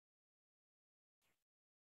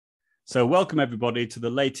So welcome everybody to the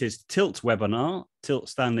latest TILT webinar, TILT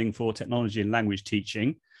standing for Technology and Language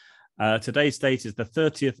Teaching. Today's date is the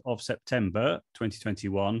 30th of September,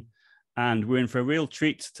 2021. And we're in for a real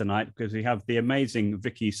treat tonight because we have the amazing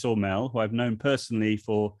Vicky Sawmel, who I've known personally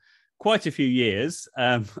for quite a few years.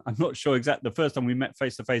 I'm not sure exactly, the first time we met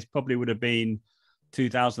face-to-face probably would have been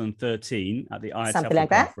 2013 at the IATF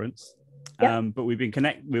conference. Yep. But we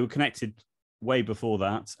were connected way before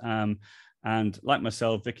that. And like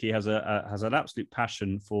myself, Vicky has an absolute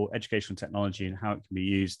passion for educational technology and how it can be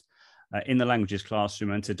used in the languages classroom.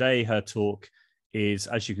 And today her talk is,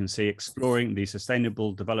 as you can see, exploring the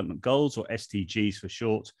Sustainable Development Goals, or SDGs for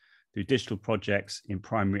short, through digital projects in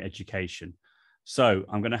primary education. So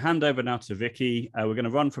I'm going to hand over now to Vicky. We're going to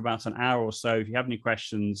run for about an hour or so. If you have any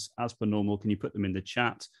questions, as per normal, can you put them in the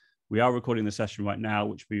chat? We are recording the session right now,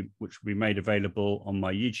 which will be made available on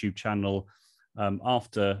my YouTube channel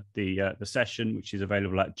after the session, which is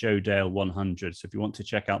available at JoeDale100. So if you want to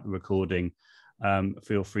check out the recording,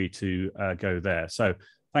 feel free to go there. So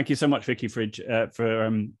thank you so much, Vicky, for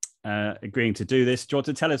agreeing to do this. Do you want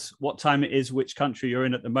to tell us what time it is, which country you're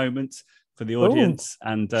in at the moment for the audience,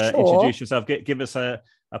 and sure. Introduce yourself? Give us a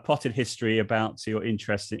potted history about your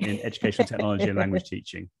interest in educational technology and language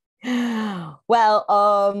teaching. Well,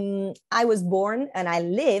 I was born and I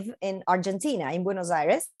live in Argentina, in Buenos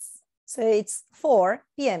Aires. So it's 4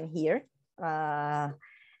 p.m. here, and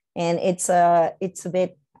it's a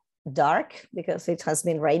bit dark because it has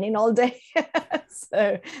been raining all day.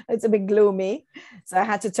 So it's a bit gloomy. So I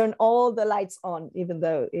had to turn all the lights on, even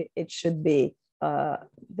though it should be,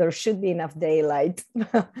 there should be enough daylight.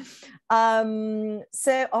 Passion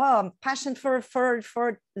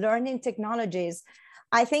for learning technologies.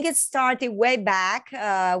 I think it started way back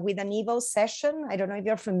with an Evo session. I don't know if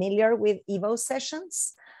you're familiar with Evo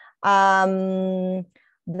sessions.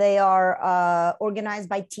 They are organized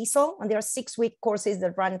by TESOL, and there are 6-week courses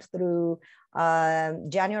that run through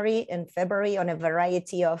January and February on a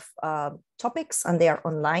variety of topics, and they are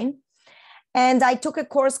online. And I took a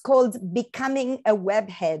course called Becoming a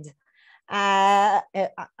Webhead.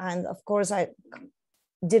 And of course, I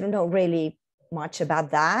didn't know really much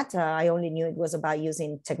about that. I only knew it was about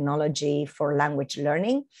using technology for language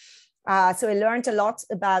learning. So I learned a lot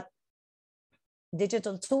about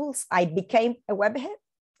digital tools. I became a webhead.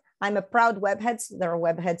 I'm a proud webhead. There are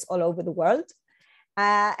webheads all over the world.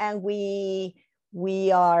 And we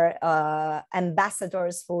are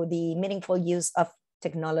ambassadors for the meaningful use of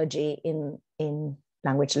technology in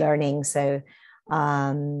language learning. So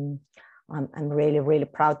I'm really, really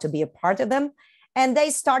proud to be a part of them. And they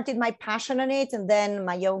started my passion on it, and then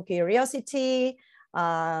my own curiosity,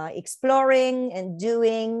 exploring and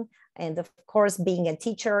doing, and of course, being a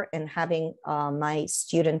teacher and having my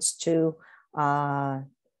students to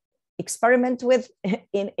experiment with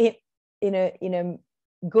in a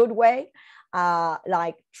good way,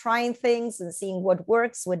 like trying things and seeing what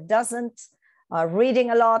works, what doesn't,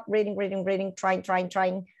 reading a lot, reading, trying.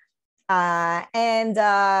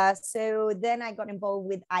 So then I got involved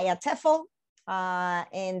with IATF,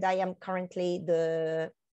 and I am currently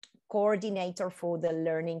the coordinator for the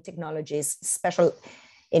Learning Technologies Special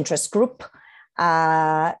Interest Group.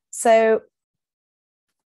 So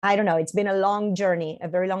I don't know, it's been a long journey, a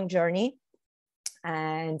very long journey,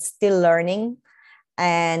 and still learning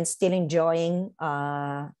and still enjoying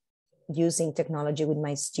using technology with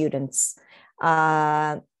my students.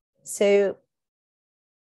 So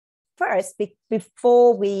first,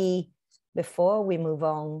 before we move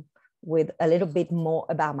on with a little bit more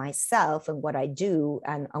about myself and what I do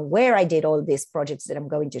and where I did all these projects that I'm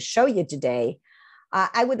going to show you today,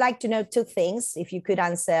 I would like to know 2 things, if you could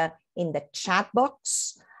answer in the chat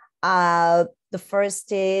box. The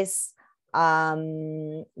first is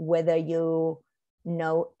whether you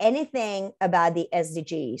know anything about the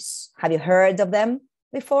SDGs. Have you heard of them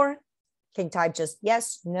before? Can you type just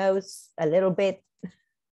yes, no, a little bit?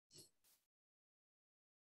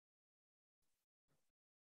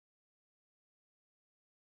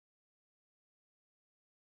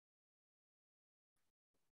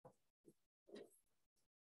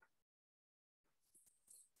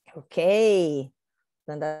 Okay,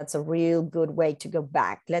 then that's a real good way to go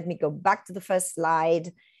back. Let me go back to the first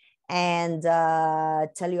slide and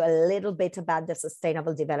tell you a little bit about the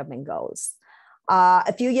Sustainable Development Goals.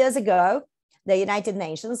 A few years ago, the United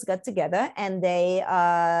Nations got together and they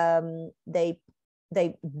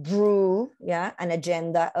drew an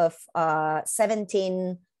agenda of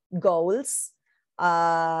 17 goals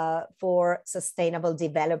for sustainable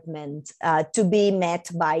development to be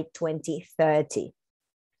met by 2030.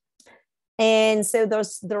 And so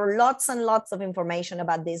there are lots and lots of information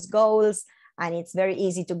about these goals. And it's very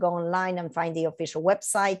easy to go online and find the official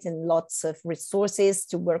website and lots of resources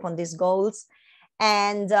to work on these goals.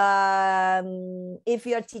 And if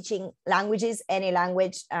you're teaching languages, any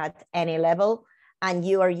language at any level, and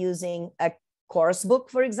you are using a course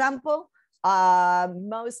book, for example,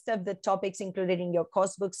 most of the topics included in your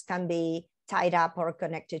course books can be tied up or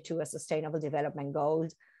connected to a sustainable development goal.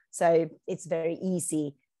 So it's very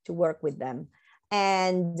easy to work with them.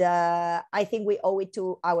 And I think we owe it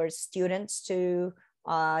to our students to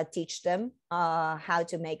teach them how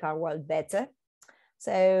to make our world better.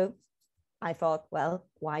 So I thought, well,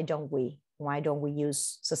 why don't we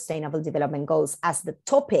use sustainable development goals as the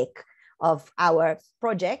topic of our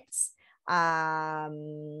projects,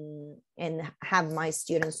 and have my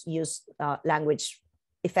students use language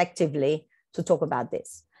effectively to talk about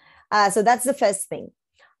this. So that's the first thing.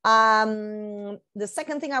 The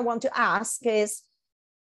second thing I want to ask is,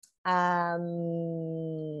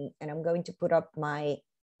 and I'm going to put up my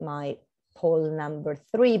poll number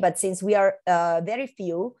 3, but since we are very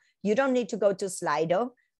few, you don't need to go to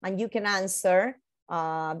Slido and you can answer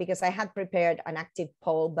because I had prepared an active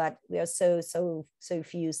poll, but we are so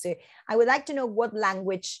few. So I would like to know what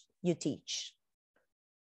language you teach.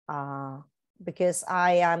 Because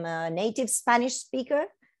I am a native Spanish speaker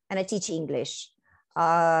and I teach English.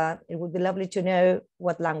 It would be lovely to know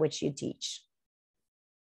what language you teach.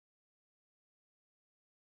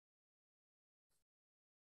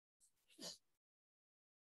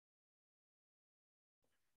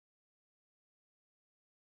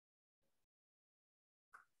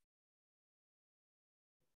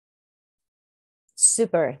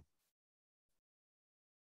 Super.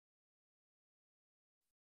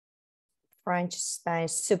 French,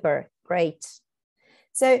 Spanish, super, great.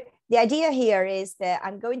 So the idea here is that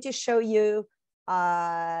I'm going to show you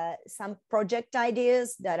some project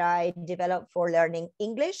ideas that I developed for learning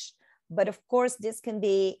English, but of course this can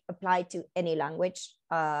be applied to any language.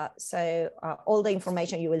 So all the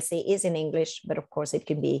information you will see is in English, but of course it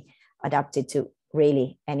can be adapted to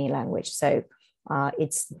really any language. So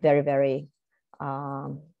it's very, very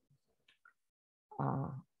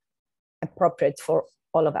appropriate for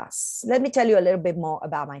all of us. Let me tell you a little bit more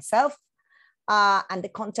about myself and the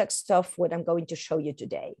context of what I'm going to show you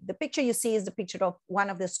today. The picture you see is the picture of one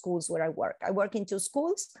of the schools where I work. I work in 2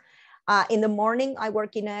 schools. In the morning, I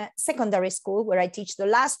work in a secondary school where I teach the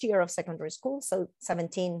last year of secondary school, so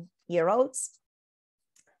 17-year-olds.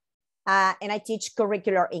 And I teach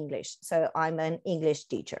curricular English, so I'm an English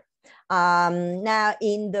teacher. Now,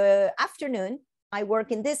 in the afternoon, I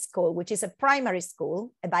work in this school, which is a primary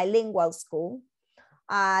school, a bilingual school.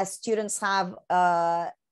 Students have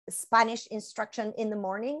Spanish instruction in the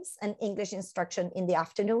mornings and English instruction in the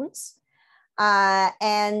afternoons.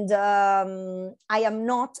 And I am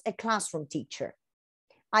not a classroom teacher.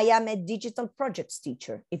 I am a digital projects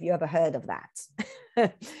teacher, if you ever heard of that.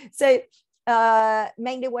 So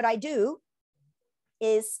mainly what I do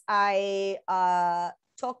is I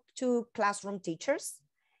talk to classroom teachers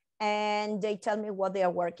and they tell me what they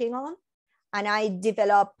are working on. And I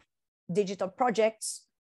develop digital projects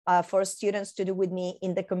for students to do with me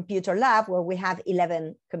in the computer lab, where we have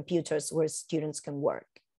 11 computers where students can work.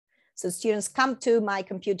 So students come to my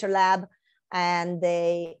computer lab and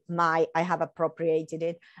I have appropriated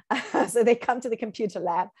it. So they come to the computer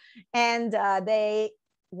lab and they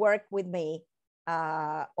work with me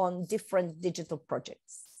on different digital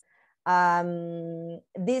projects.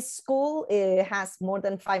 This school has more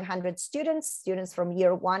than 500 students from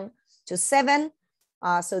year 1 to 7.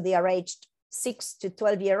 So they are aged 6 to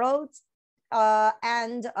 12-year-olds.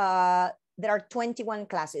 And there are 21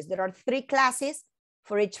 classes. There are 3 classes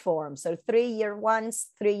for each form. So 3 year 1s,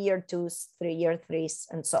 3 year 2s, 3 year 3s,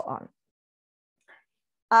 and so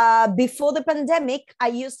on. Before the pandemic, I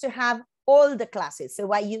used to have all the classes.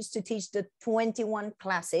 So I used to teach the 21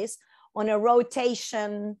 classes on a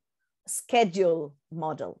rotation schedule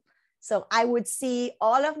model. So I would see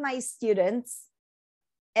all of my students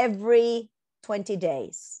every 20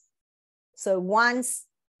 days. So once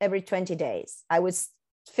every 20 days, I would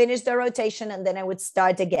finish the rotation and then I would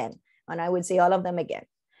start again and I would see all of them again.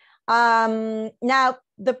 Now,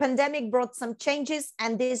 the pandemic brought some changes,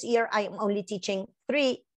 and this year I am only teaching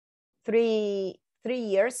three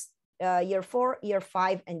years, year 4, year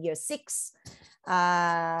 5, and year 6.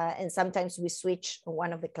 And sometimes we switch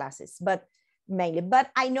one of the classes, but mainly, but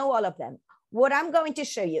I know all of them. What I'm going to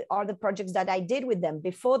show you are the projects that I did with them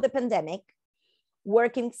before the pandemic,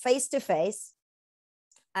 working face-to-face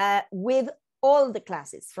with all the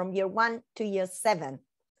classes from year 1 to year 7.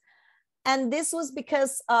 And this was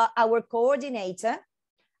because our coordinator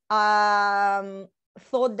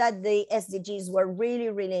thought that the SDGs were really,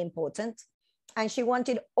 really important. and she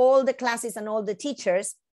wanted all the classes and all the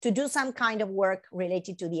teachers to do some kind of work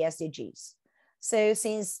related to the SDGs. So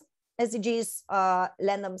since SDGs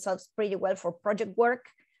lend themselves pretty well for project work,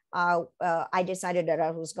 I decided that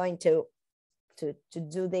I was going to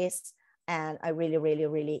do this, and I really, really,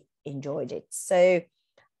 really enjoyed it. So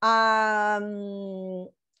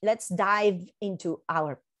let's dive into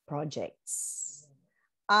our projects.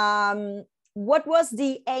 What was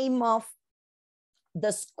the aim of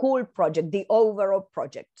the school project, the overall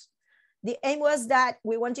project? The aim was that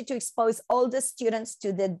we wanted to expose all the students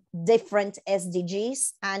to the different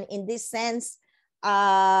SDGs. And in this sense,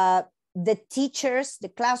 the teachers, the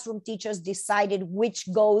classroom teachers, decided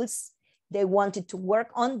which goals they wanted to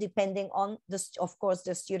work on, depending on, of course,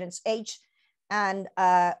 the student's age, and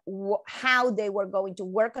how they were going to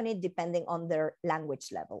work on it, depending on their language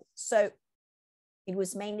level. So it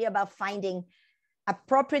was mainly about finding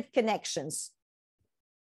appropriate connections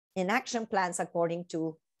in action plans according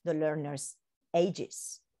to the learners'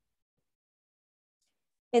 ages.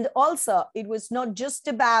 And also, it was not just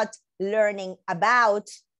about learning about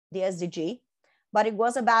the SDG, but it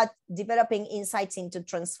was about developing insights into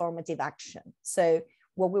transformative action. So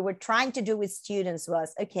what we were trying to do with students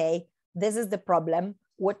was, okay, this is the problem.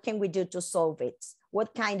 What can we do to solve it?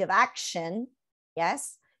 What kind of action,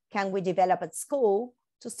 yes, can we develop at school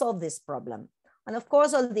to solve this problem? And of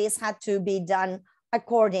course, all this had to be done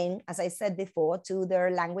according, as I said before, to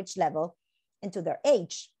their language level and to their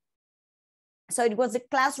age. So it was the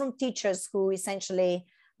classroom teachers who essentially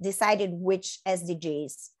decided which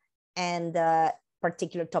SDGs and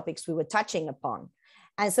particular topics we were touching upon.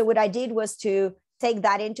 And so what I did was to take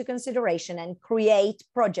that into consideration and create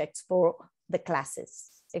projects for the classes,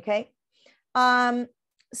 okay?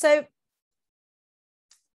 So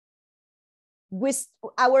with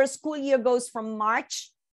our school year goes from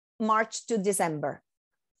March to December.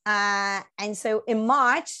 And so in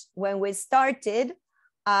March, when we started,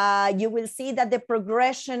 you will see that the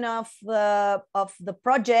progression of the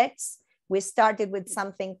projects, we started with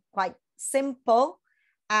something quite simple,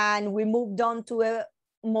 and we moved on to a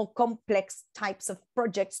more complex types of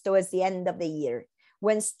projects towards the end of the year,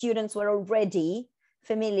 when students were already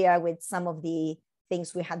familiar with some of the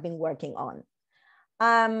things we had been working on.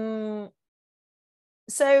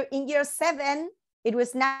 So in year 7, it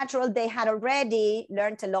was natural they had already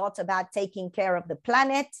learned a lot about taking care of the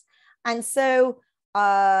planet. And so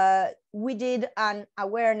we did an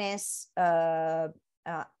awareness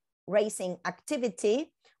raising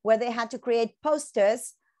activity where they had to create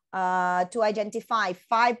posters to identify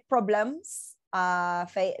 5 problems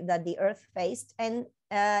that the Earth faced and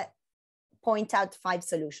point out 5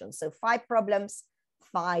 solutions. So 5 problems,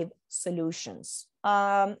 5 solutions.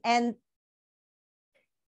 And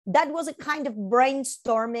that was a kind of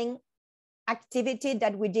brainstorming activity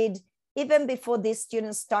that we did even before these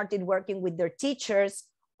students started working with their teachers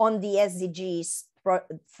on the SDGs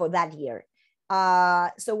for that year.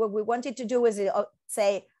 So what we wanted to do was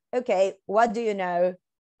say, okay, what do you know?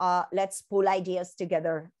 Let's pull ideas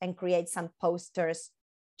together and create some posters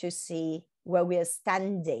to see where we are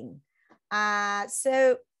standing.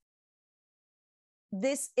 So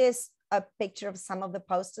this is a picture of some of the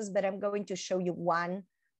posters, but I'm going to show you one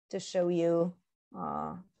to show you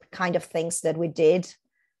kind of things that we did.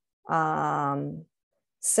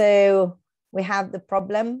 So we have the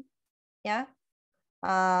problem, yeah?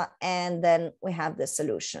 And then we have the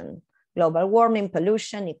solution: global warming,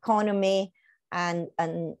 pollution, economy. And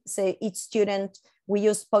so each student, we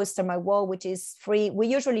use Poster My Wall, which is free. We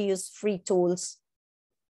usually use free tools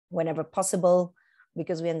whenever possible,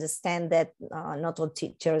 because we understand that not all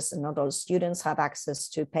teachers and not all students have access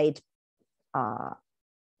to paid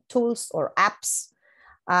tools or apps.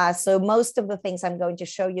 So most of the things I'm going to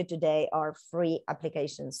show you today are free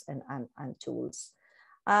applications and tools.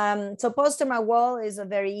 So Poster My Wall is a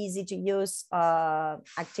very easy to use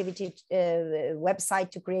activity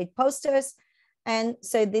website to create posters. And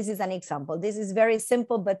so this is an example. This is very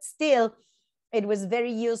simple, but still it was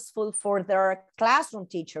very useful for their classroom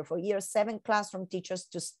teacher, for year 7 classroom teachers,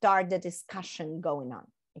 to start the discussion going on,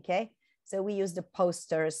 okay? So we use the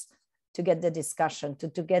posters to get the discussion, to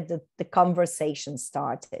get the conversation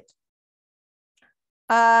started.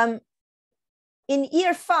 In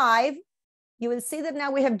year 5, you will see that now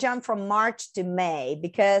we have jumped from March to May,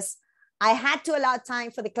 because I had to allow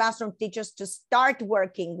time for the classroom teachers to start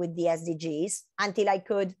working with the SDGs until I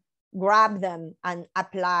could grab them and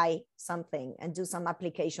apply something and do some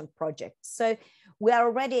application projects. So we are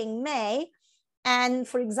already in May. And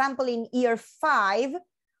for example, in year 5,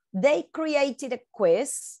 they created a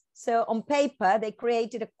quiz. So on paper, they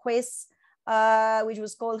created a quiz, which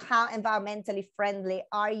was called How Environmentally Friendly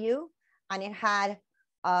Are You? and it had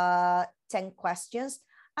 10 questions.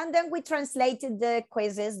 And then we translated the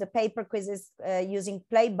quizzes, the paper quizzes, using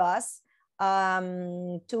Playbus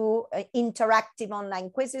to interactive online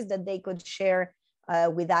quizzes that they could share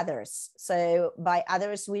with others. So by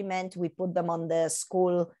others, we meant we put them on the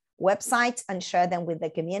school website and share them with the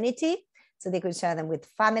community. So they could share them with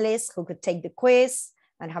families who could take the quiz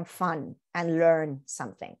and have fun and learn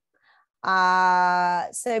something.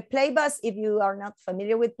 So Playbus, if you are not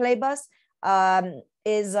familiar with Playbus,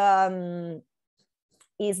 is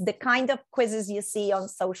the kind of quizzes you see on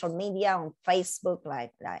social media, on Facebook,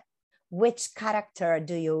 like which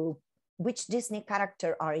Disney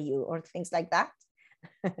character are you, or things like that.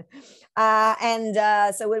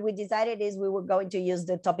 So what we decided is we were going to use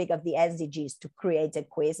the topic of the SDGs to create a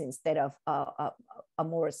quiz instead of a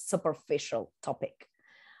more superficial topic.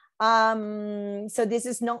 So this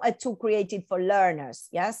is not a tool created for learners,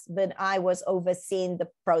 yes, but I was overseeing the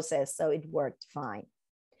process, so it worked fine.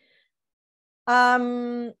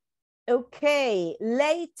 Okay,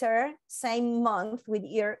 later, same month with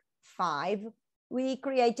year 5, we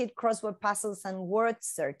created crossword puzzles and word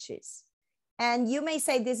searches. And you may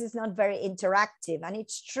say this is not very interactive, and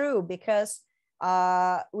it's true because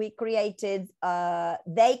they created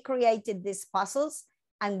these puzzles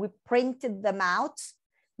and we printed them out,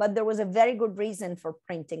 but there was a very good reason for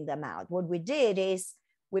printing them out. What we did is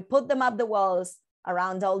we put them up the walls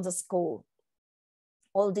around all the school,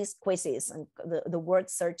 all these quizzes and the word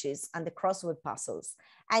searches and the crossword puzzles.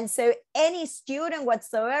 And so any student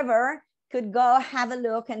whatsoever could go have a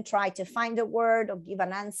look and try to find a word or give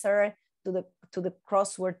an answer to the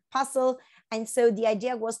crossword puzzle. And so the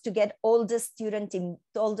idea was to get all the students in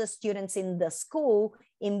the school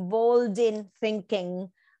involved in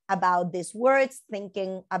thinking about these words,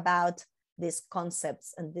 thinking about these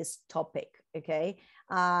concepts and this topic, okay?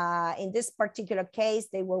 In this particular case,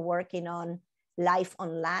 they were working on life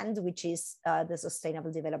on land, which is the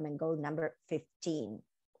Sustainable Development Goal number 15.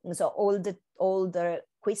 And so all the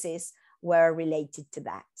quizzes were related to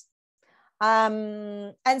that.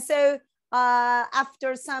 And so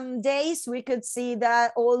after some days, we could see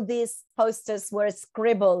that all these posters were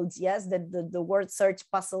scribbled. Yes, the word search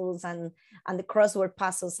puzzles and the crossword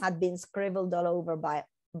puzzles had been scribbled all over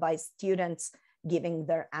by students giving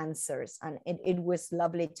their answers. And it was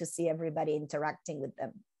lovely to see everybody interacting with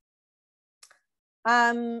them.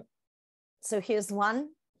 So here's one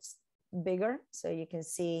bigger, so you can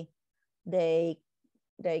see they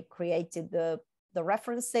created the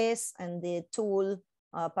references, and the tool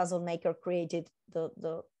puzzle maker created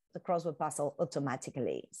the crossword puzzle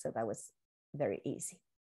automatically. So that was very easy.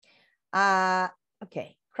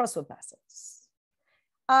 Okay, crossword puzzles.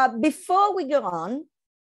 Before we go on,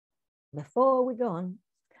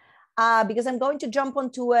 because I'm going to jump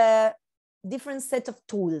onto a different set of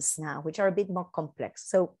tools now, which are a bit more complex.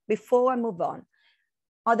 So before I move on,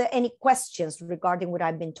 are there any questions regarding what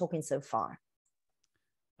I've been talking so far?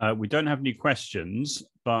 We don't have any questions,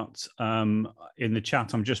 but in the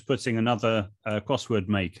chat, I'm just putting another crossword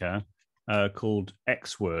maker called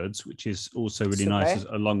X Words, which is also really nice,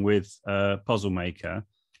 along with Puzzle Maker.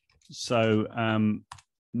 So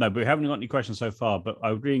no, but we haven't got any questions so far, but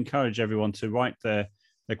I would really encourage everyone to write their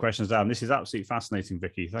questions down. This is absolutely fascinating,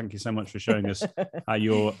 Vicky. Thank you so much for showing us how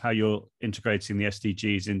you're integrating the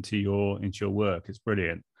SDGs into your work. It's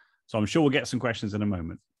brilliant. So I'm sure we'll get some questions in a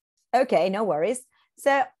moment. Okay, no worries.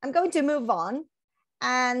 So I'm going to move on,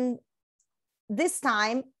 and this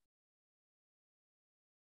time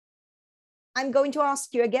I'm going to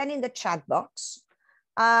ask you again in the chat box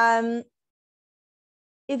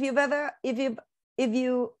if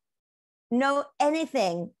you know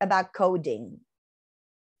anything about coding,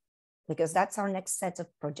 because that's our next set of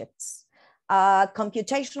projects.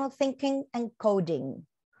 Computational thinking and coding.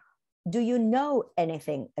 Do you know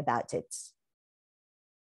anything about it?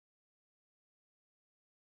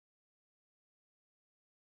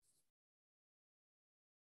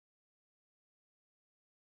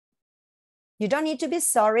 You don't need to be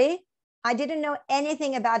sorry. I didn't know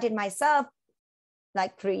anything about it myself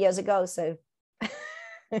like 3 years ago, so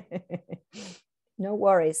no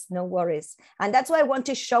worries, no worries. And that's why I want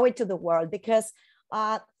to show it to the world, because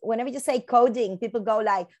whenever you say coding, people go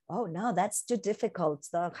like, oh no, that's too difficult.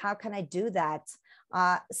 So how can I do that?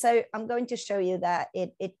 So I'm going to show you that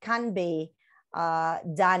it can be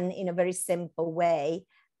done in a very simple way,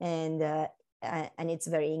 and it's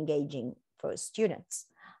very engaging for students.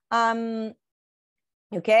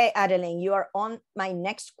 Okay, Adeline, you are on my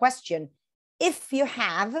next question. I'm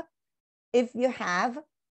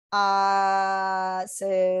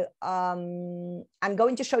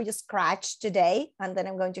going to show you Scratch today, and then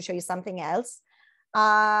I'm going to show you something else.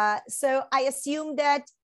 So I assume that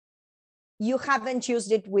you haven't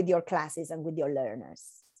used it with your classes and with your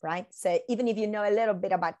learners, right? So even if you know a little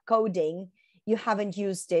bit about coding, you haven't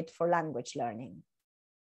used it for language learning,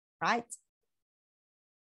 right?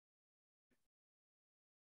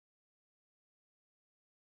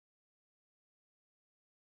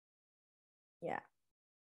 Yeah.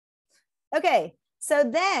 Okay, so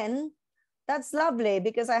then that's lovely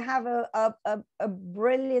because I have a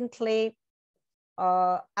brilliantly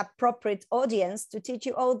appropriate audience to teach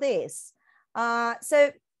you all this.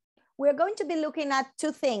 So we're going to be looking at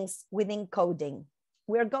two things within coding.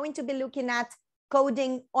 We're going to be looking at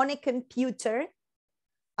coding on a computer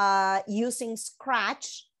using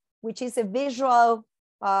Scratch, which is a visual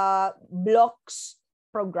blocks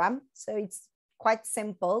program. So it's quite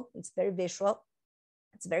simple. It's very visual.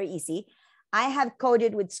 It's very easy. I have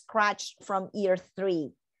coded with Scratch from year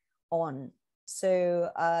 3 on.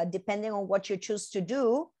 So depending on what you choose to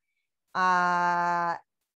do,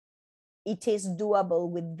 it is doable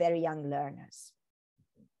with very young learners.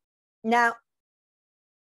 Now,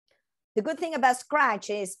 the good thing about Scratch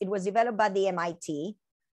is it was developed by the MIT.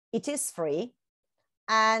 It is free,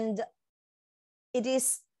 and it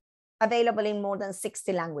is available in more than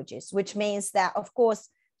 60 languages, which means that, of course,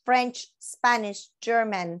 French, Spanish,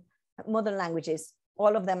 German, modern languages,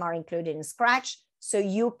 all of them are included in Scratch. So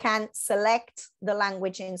you can select the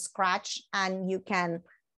language in Scratch and you can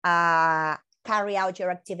carry out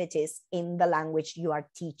your activities in the language you are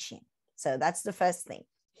teaching. So that's the first thing.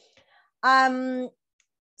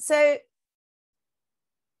 So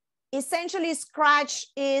essentially, Scratch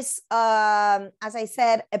is, as I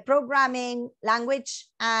said, a programming language.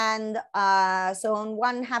 And so on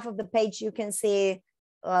one half of the page, you can see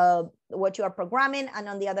what you are programming. And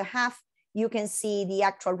on the other half, you can see the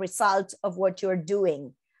actual result of what you're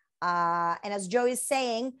doing. And as Joe is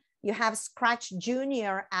saying, you have Scratch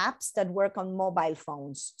Junior apps that work on mobile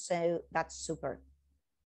phones. So that's super.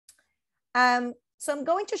 So I'm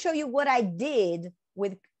going to show you what I did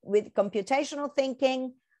with computational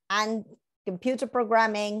thinking and computer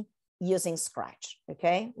programming using Scratch,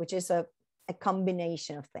 okay? Which is a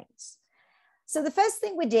combination of things. So the first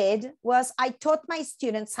thing we did was I taught my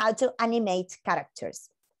students how to animate characters.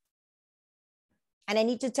 And I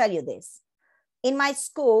need to tell you this. In my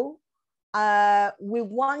school, we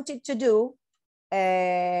wanted to do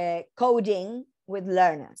coding with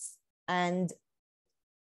learners. And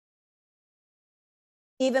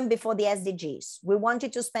even before the SDGs, we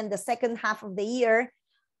wanted to spend the second half of the year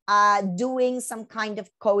doing some kind of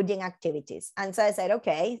coding activities. And so I said,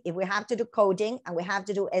 okay, if we have to do coding and we have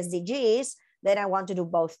to do SDGs, then I want to do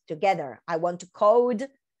both together. I want to code,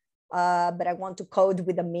 but I want to code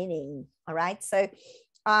with a meaning, all right? So,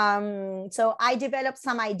 so I developed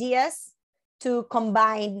some ideas to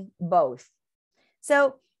combine both.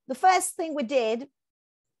 So the first thing we did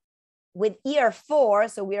with year 4,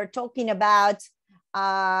 so we are talking about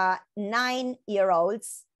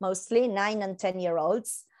 9-year-olds, mostly 9 and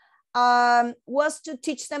 10-year-olds, was to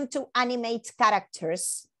teach them to animate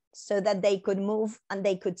characters so that they could move and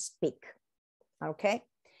they could speak, okay?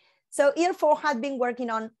 So year 4 had been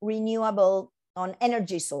working on on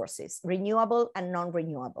energy sources, renewable and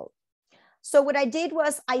non-renewable. So what I did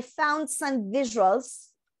was I found some visuals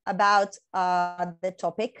about the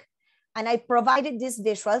topic, and I provided these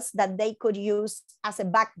visuals that they could use as a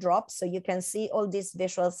backdrop. So you can see all these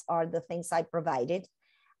visuals are the things I provided.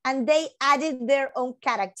 And they added their own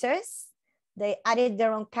characters. They added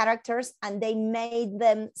their own characters and they made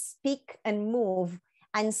them speak and move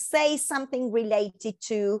and say something related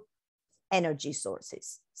to energy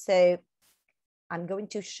sources. So I'm going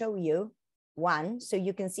to show you one so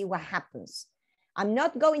you can see what happens. I'm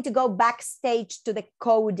not going to go backstage to the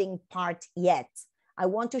coding part yet. I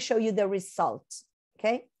want to show you the results,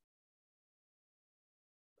 okay?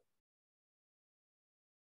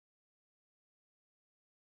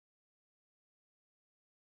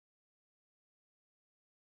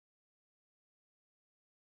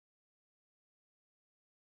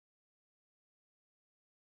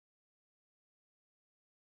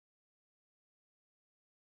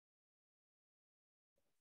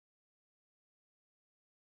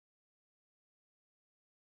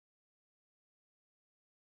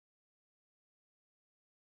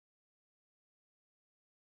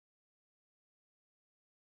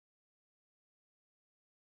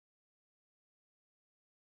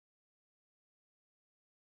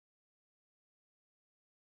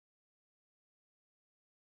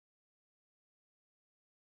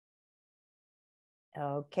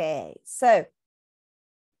 Okay, so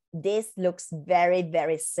this looks very,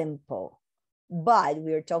 very simple, but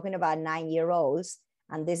we're talking about 9-year-olds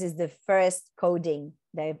And this is the first coding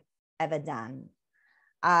they've ever done.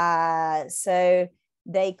 So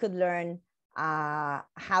they could learn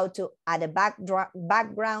how to add a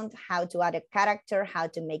background, how to add a character, how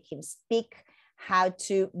to make him speak, how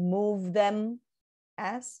to move them.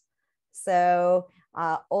 Yes. So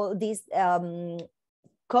all these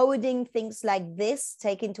coding things like this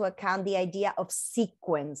take into account the idea of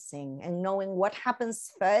sequencing and knowing what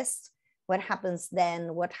happens first, what happens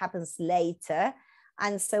then, what happens later.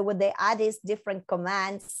 And so what they add is different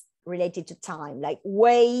commands related to time, like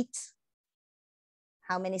wait,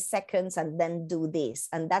 how many seconds, and then do this.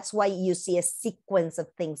 And that's why you see a sequence of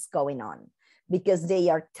things going on, because they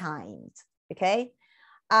are timed, okay?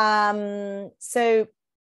 So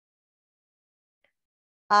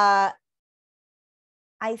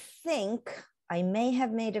I think I may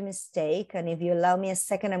have made a mistake. And if you allow me a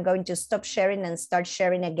second, I'm going to stop sharing and start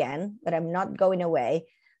sharing again, but I'm not going away.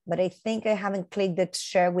 But I think I haven't clicked the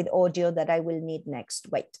share with audio that I will need next.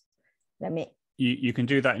 Wait, let me. You can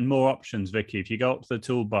do that in more options, Vicky. If you go up to the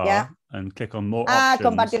toolbar and click on more options.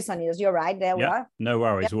 Compartir sonidos, you're right, there we are. No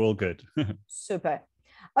worries, we're all good. Super.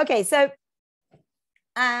 Okay, so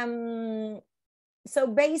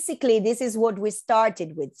basically this is what we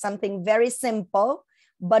started with, something very simple,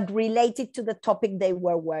 but related to the topic they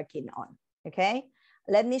were working on, okay?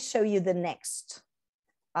 Let me show you the next.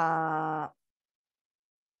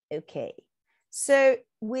 Okay, so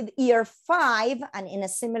with year 5, and in a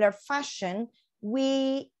similar fashion,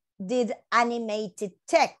 we did animated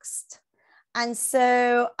text. And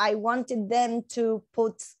so I wanted them to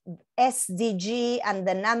put SDG and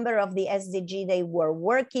the number of the SDG they were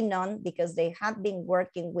working on, because they had been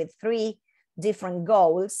working with 3 different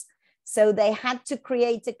goals. So they had to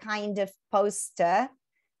create a kind of poster,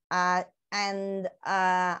 and then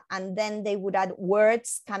they would add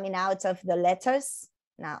words coming out of the letters.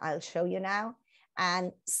 Now I'll show you now.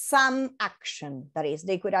 And some action, that is,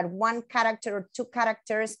 they could add 1 character or 2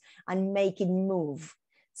 characters and make it move.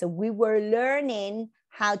 So we were learning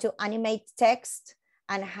how to animate text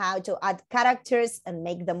and how to add characters and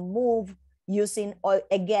make them move using, or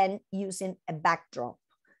again, using a backdrop,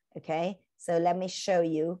 okay? So let me show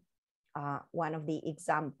you one of the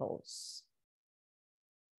examples.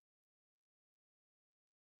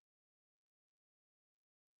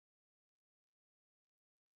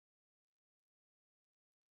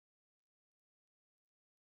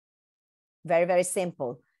 Very, very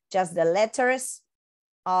simple. Just the letters,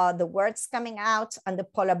 the words coming out, and the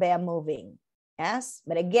polar bear moving. Yes,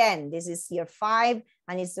 but again, this is year 5,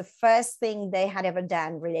 and it's the first thing they had ever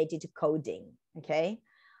done related to coding. Okay,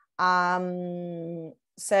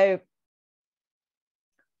 so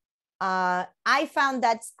I found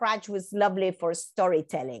that Scratch was lovely for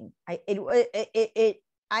storytelling. I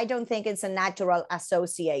don't think it's a natural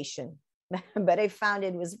association, but I found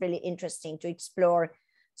it was really interesting to explore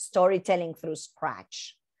storytelling through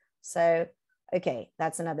Scratch. So, okay,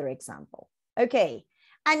 that's another example. Okay,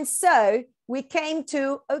 and so we came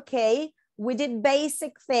to, okay, we did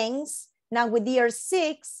basic things. Now with year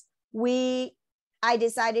 6, I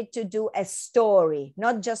decided to do a story,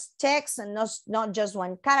 not just text and not just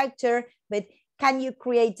 1 character, but can you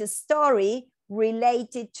create a story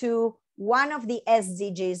related to one of the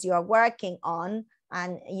SDGs you are working on?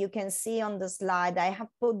 And you can see on the slide, I have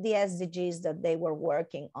put the SDGs that they were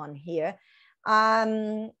working on here.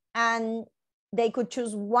 And they could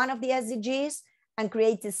choose one of the SDGs and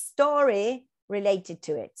create a story related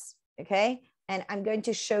to it, okay? And I'm going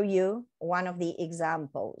to show you one of the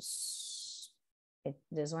examples.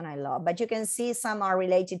 This one I love, but you can see some are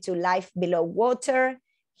related to life below water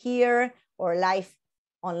here, or life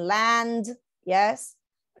on land, yes,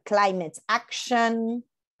 climate action.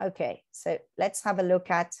 Okay, so let's have a look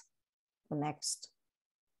at the next.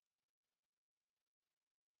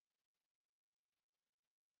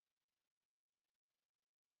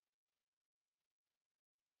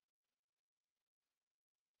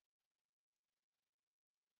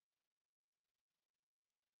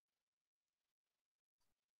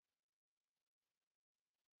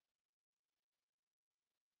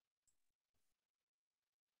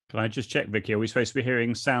 Can I just check, Vicky? Are we supposed to be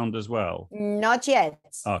hearing sound as well? Not yet.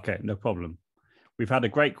 Okay, no problem. We've had a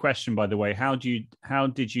great question, by the way. How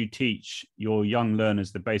did you teach your young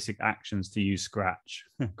learners the basic actions to use Scratch?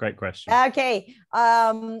 Great question. Okay,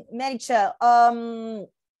 Mericha,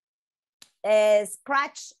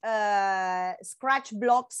 Scratch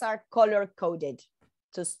blocks are color coded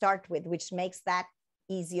to start with, which makes that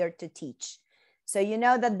easier to teach. So you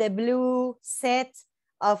know that the blue set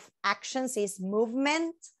of actions is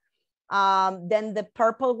movement. Then the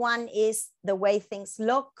purple one is the way things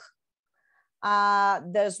look.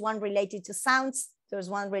 There's one related to sounds. There's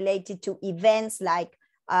one related to events, like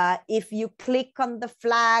if you click on the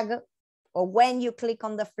flag, or when you click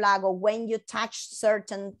on the flag, or when you touch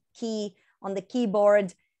certain key on the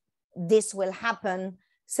keyboard, this will happen.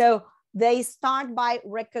 So they start by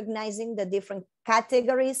recognizing the different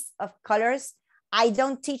categories of colors. I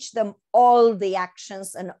don't teach them all the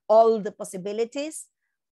actions and all the possibilities.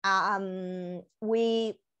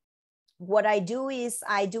 What I do is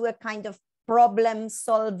I do a kind of problem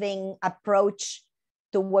solving approach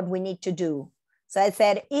to what we need to do. So I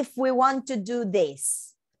said, if we want to do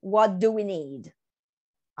this, what do we need?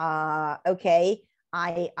 Okay,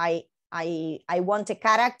 I want a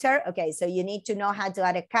character. Okay, so you need to know how to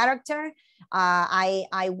add a character.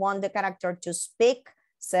 I want the character to speak.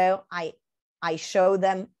 So I show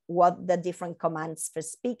them what the different commands for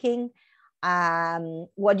speaking.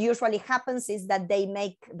 What usually happens is that they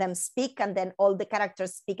make them speak and then all the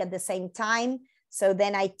characters speak at the same time. So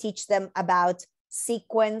then I teach them about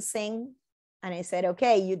sequencing. And I said,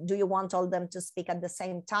 okay, do you want all them to speak at the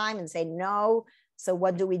same time? And say, no. So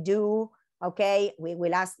what do we do? Okay, we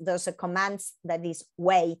will ask, there's a command that is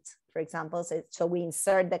wait, for example. So we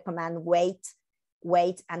insert the command wait,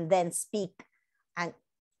 and then speak.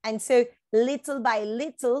 And so little by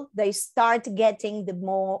little, they start getting the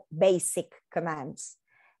more basic commands.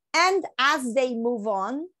 And as they move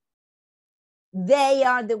on, they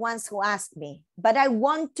are the ones who ask me, but I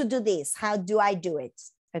want to do this. How do I do it?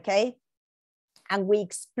 Okay. And we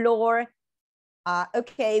explore,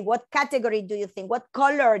 okay, what category do you think, what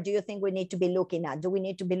color do you think we need to be looking at? Do we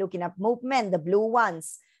need to be looking at movement, the blue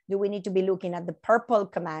ones? Do we need to be looking at the purple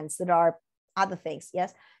commands that are other things?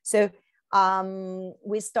 Yes. So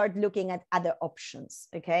we start looking at other options.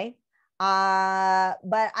 Okay.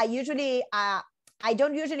 But I usually, I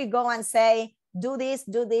don't usually go and say, do this,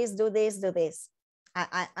 do this, do this, do this.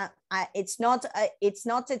 It's not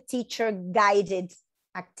a teacher guided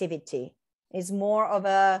activity. It's more of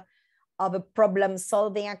a problem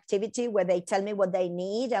solving activity where they tell me what they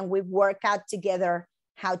need and we work out together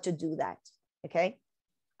how to do that. Okay.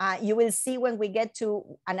 You will see when we get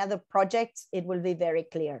to another project, it will be very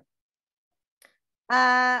clear.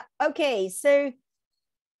 Okay, so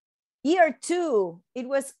year 2, it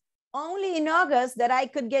was only in August that I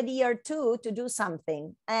could get year 2 to do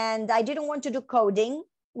something. And I didn't want to do coding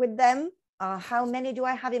with them. How many do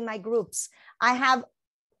I have in my groups? I have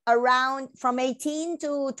around from 18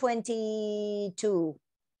 to 22,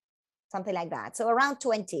 something like that. So around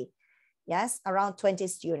 20, yes, around 20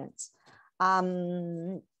 students.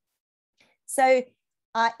 So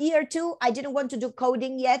year 2, I didn't want to do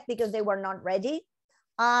coding yet because they were not ready.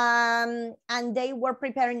 And they were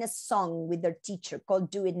preparing a song with their teacher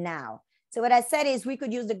called Do It Now. So what I said is we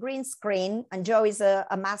could use the green screen, and Joe is a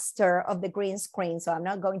master of the green screen. So I'm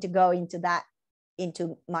not going to go into that,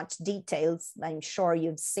 into much details. I'm sure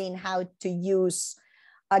you've seen how to use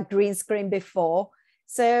a green screen before.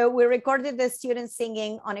 So we recorded the students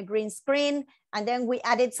singing on a green screen, and then we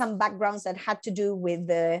added some backgrounds that had to do with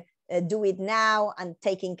the Do It Now and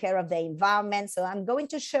taking care of the environment. So I'm going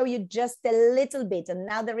to show you just a little bit, and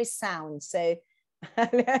now there is sound. So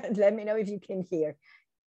let me know if you can hear.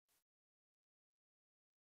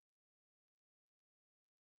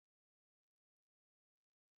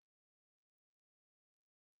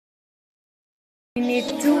 We need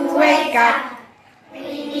to wake up. We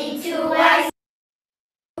need to wake up.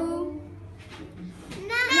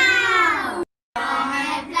 Now.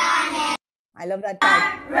 I love that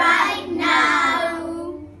part. Right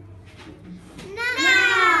now.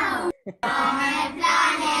 Now. On a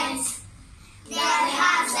planet that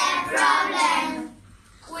has a problem.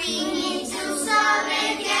 We need to solve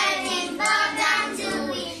it, get important to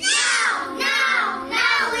it. Now, now,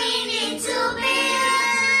 now we need to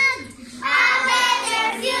build a better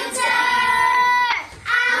future.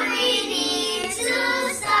 And we need to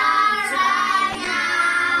start right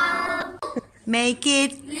now. Make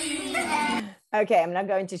it. Okay, I'm not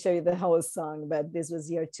going to show you the whole song, but this was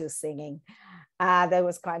year 2 singing. That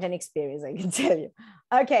was quite an experience, I can tell you.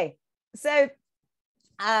 Okay, so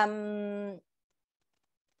then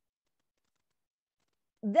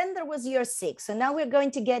there was year 6. So now we're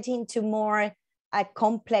going to get into more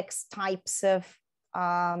complex types of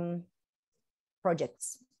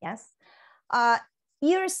projects, yes?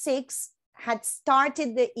 Year 6 had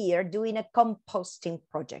started the year doing a composting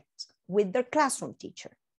project with their classroom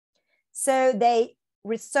teacher. So they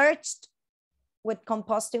researched what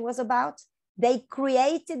composting was about. They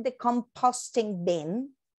created the composting bin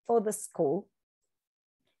for the school.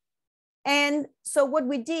 And so what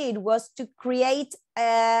we did was to create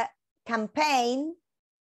a campaign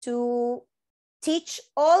to teach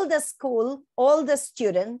all the school, all the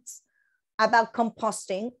students, about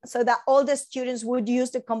composting so that all the students would use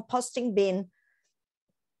the composting bin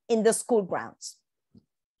in the school grounds.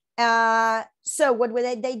 So what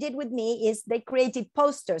they did with me is they created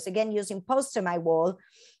posters, again, using Poster My Wall.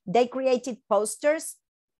 They created posters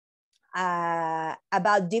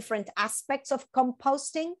about different aspects of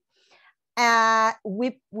composting.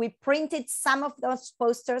 We printed some of those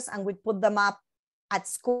posters and we put them up at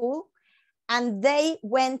school, and they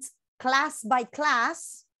went class by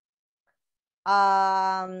class.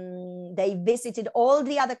 They visited all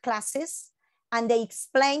the other classes and they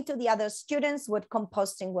explained to the other students what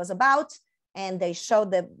composting was about, and they showed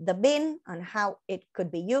the bin and how it could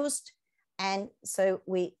be used. And so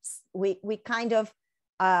we kind of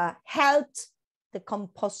helped the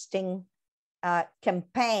composting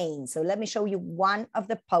campaign. So let me show you one of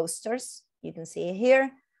the posters. You can see here.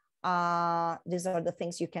 These are the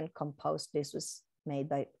things you can compost. This was made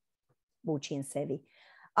by Bucci and Sevi.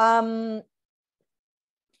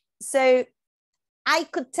 So I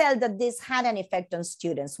could tell that this had an effect on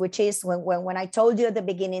students, which is when I told you at the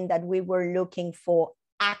beginning that we were looking for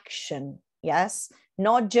action, yes?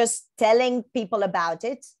 Not just telling people about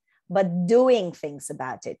it, but doing things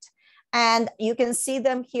about it. And you can see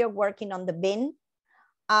them here working on the bin.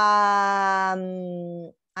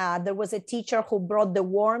 There was a teacher who brought the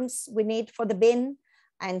worms we need for the bin.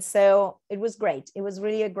 And so it was great. It was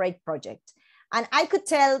really a great project. And I could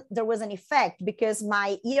tell there was an effect because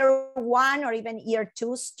my year 1 or even year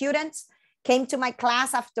 2 students came to my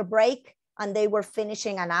class after break and they were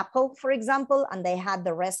finishing an apple, for example, and they had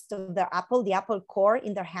the rest of their apple, the apple core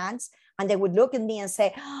in their hands. And they would look at me and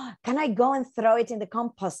say, oh, can I go and throw it in the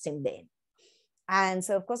composting bin? And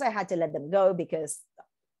so, of course, I had to let them go because,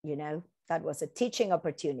 you know, that was a teaching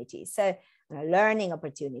opportunity. So a learning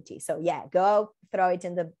opportunity. So yeah, go throw it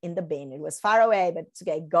in the bin. It was far away, but it's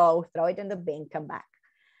okay, go throw it in the bin, come back.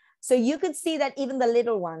 So you could see that even the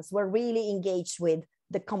little ones were really engaged with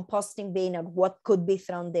the composting bin and what could be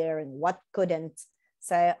thrown there and what couldn't.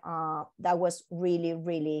 So that was really,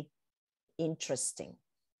 really interesting.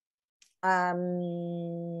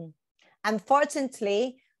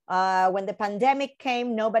 Unfortunately, when the pandemic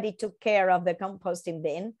came, nobody took care of the composting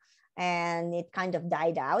bin and it kind of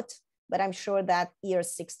died out. But I'm sure that year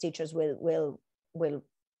 6 teachers will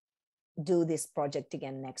do this project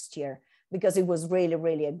again next year because it was really,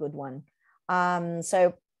 really a good one.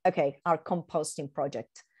 So, okay, our composting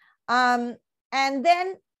project. And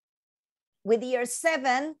then with year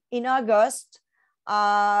 7 in August,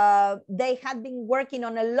 they had been working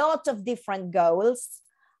on a lot of different goals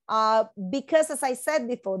because, as I said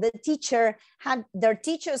before, their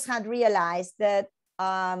teachers had realized that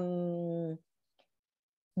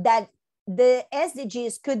that the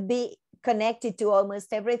SDGs could be connected to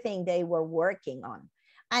almost everything they were working on.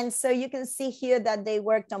 And so you can see here that they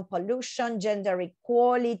worked on pollution, gender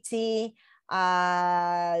equality,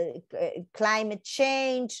 climate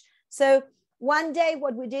change. So one day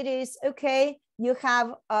what we did is, okay, you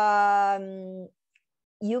have,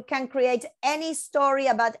 you can create any story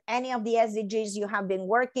about any of the SDGs you have been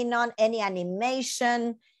working on, any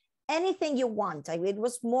animation, anything you want. It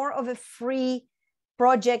was more of a free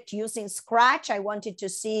project using Scratch. I wanted to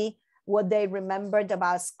see what they remembered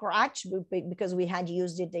about Scratch because we had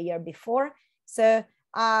used it the year before. So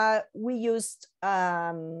we used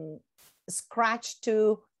Scratch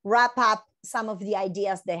to wrap up some of the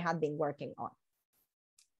ideas they had been working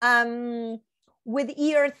on. With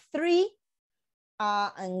year 3,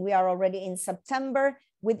 and we are already in September,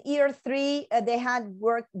 with year 3, they had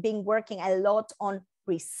been working a lot on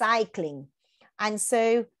recycling. And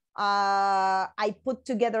so I put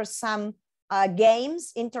together some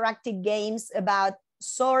games, interactive games about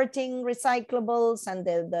sorting recyclables and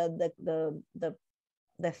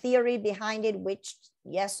the theory behind it, which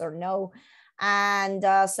yes or no. And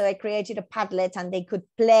so I created a Padlet and they could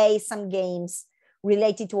play some games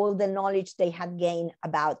related to all the knowledge they had gained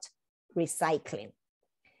about recycling.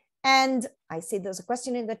 And I see there's a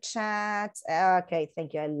question in the chat. Okay,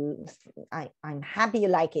 thank you. I'm happy you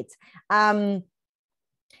like it.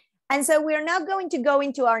 And so we're now going to go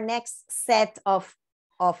into our next set of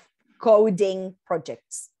coding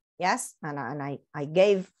projects. Yes, and I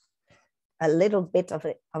gave a little bit of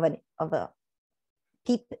a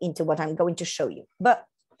peep into what I'm going to show you. But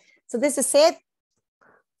so this is it.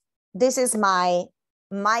 This is my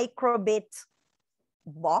microbit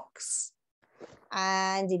box.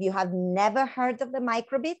 And if you have never heard of the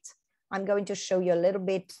microbit, I'm going to show you a little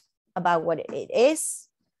bit about what it is.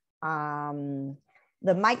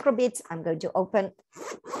 The microbit, I'm going to open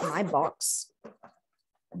my box.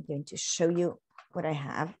 I'm going to show you what I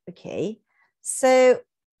have. Okay, so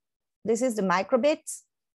this is the microbit.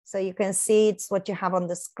 So you can see it's what you have on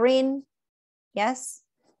the screen. Yes,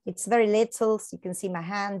 it's very little, so you can see my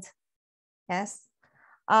hand. Yes.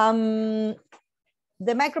 The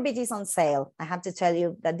microbit is on sale. I have to tell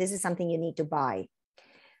you that this is something you need to buy.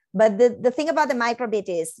 But the thing about the microbit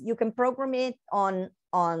is you can program it on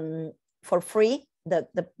for free. The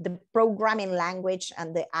programming language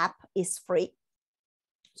and the app is free.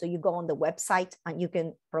 So you go on the website and you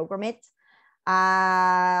can program it.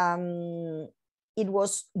 It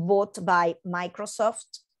was bought by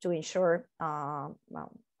Microsoft to ensure,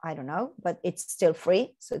 well, I don't know, but it's still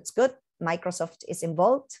free. So it's good. Microsoft is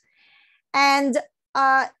involved. And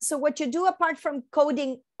so what you do apart from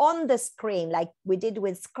coding on the screen, like we did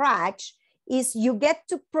with Scratch, is you get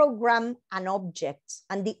to program an object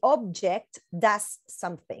and the object does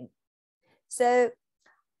something. So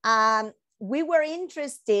we were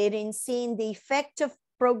interested in seeing the effect of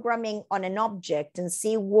programming on an object and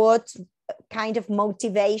see what kind of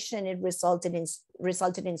motivation it resulted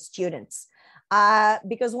in students.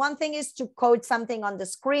 Because one thing is to code something on the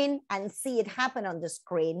screen and see it happen on the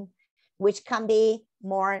screen, which can be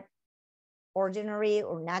more ordinary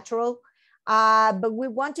or natural. But we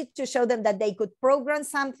wanted to show them that they could program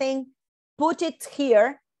something, put it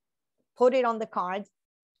here, put it on the card,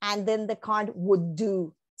 and then the card would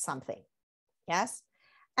do something. Yes.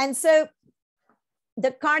 And so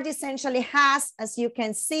the card essentially has, as you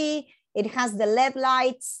can see, it has the LED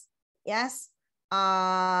lights. Yes.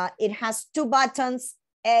 It has two buttons,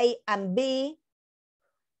 A and B.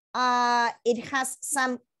 It has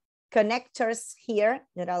some connectors here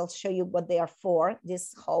that I'll show you what they are for,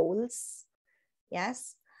 these holes.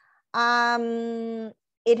 Yes.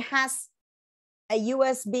 It has a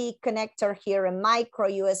USB connector here, a micro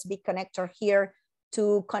USB connector here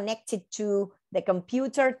to connect it to the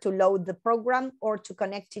computer to load the program, or to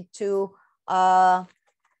connect it to a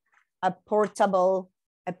portable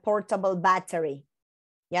battery.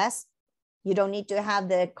 Yes. You don't need to have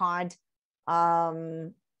the card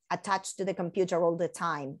attached to the computer all the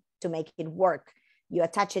time to make it work. You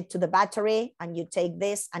attach it to the battery and you take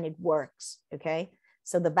this and it works. Okay.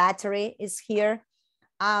 So the battery is here.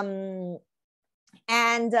 And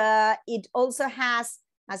it also has,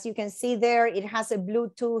 as you can see there, it has a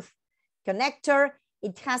Bluetooth connector.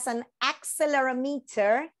 It has an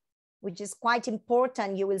accelerometer, which is quite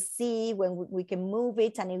important. You will see when we can move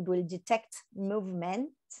it and it will detect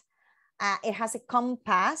movement. It has a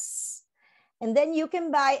compass. And then you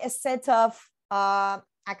can buy a set of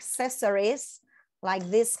accessories, like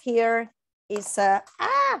this here is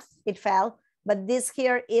it fell, but this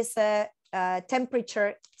here is a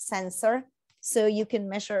temperature sensor. So you can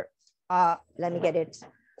measure, let me get it.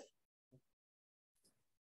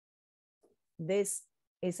 This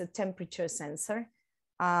is a temperature sensor.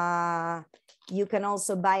 You can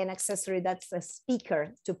also buy an accessory that's a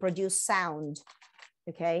speaker to produce sound.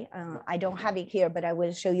 Okay, I don't have it here, but I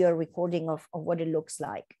will show you a recording of what it looks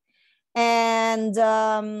like. And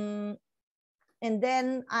then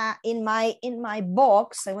in my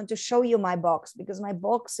box, I want to show you my box because my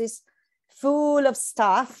box is full of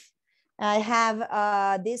stuff. I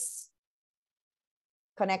have these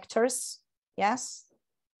connectors, yes,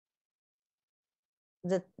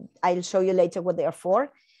 that I'll show you later what they are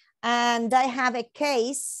for. And I have a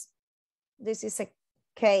case. This is a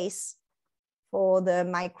case for the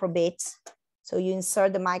microbit. So you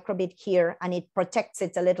insert the microbit here and it protects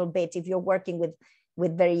it a little bit. If you're working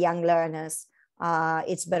with very young learners,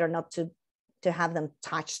 it's better not to have them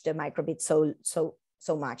touch the microbit so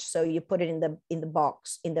much. So you put it in the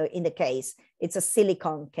box, in the case. It's a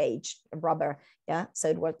silicone cage, rubber, yeah. So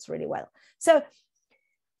it works really well. So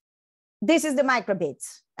this is the microbit,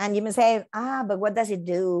 and you may say, but what does it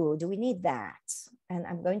do? Do we need that? And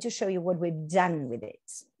I'm going to show you what we've done with it.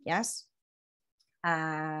 Yes.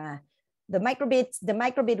 The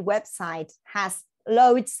microbit website has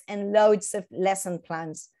loads and loads of lesson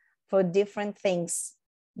plans for different things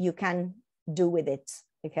you can do with it.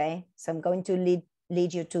 Okay, so I'm going to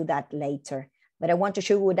lead you to that later, but I want to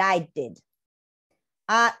show you what I did.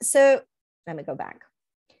 So let me go back.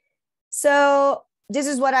 So this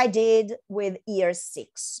is what I did with year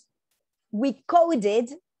 6. We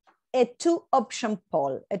coded a 2-option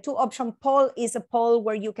poll. A 2-option poll is a poll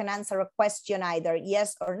where you can answer a question either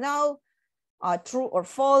yes or no, true or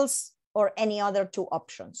false, or any other 2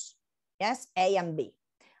 options. Yes, A and B.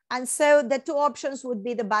 And so the 2 options would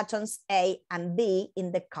be the buttons A and B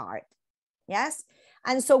in the card. Yes.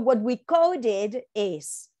 And so what we coded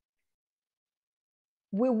is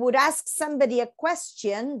we would ask somebody a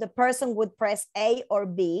question, the person would press A or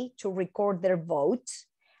B to record their vote,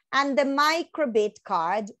 and the microbit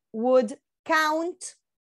card would count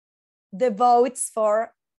the votes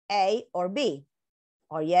for A or B,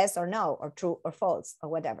 or yes or no, or true or false, or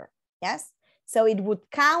whatever. Yes. So it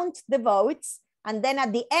would count the votes. And then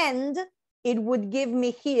at the end, it would give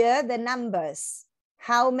me here the numbers.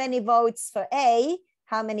 How many votes for A,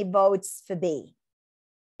 how many votes for B.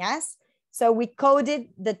 Yes. So we coded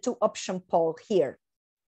the 2-option poll here.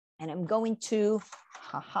 And I'm going to,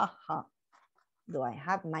 do I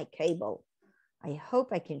have my cable? I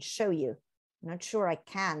hope I can show you. I'm not sure I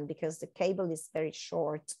can because the cable is very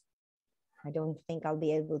short. I don't think I'll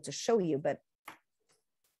be able to show you, but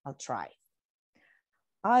I'll try.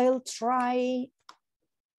 I'll try.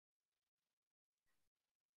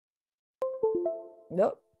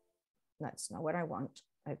 No, that's not what I want.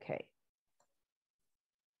 Okay.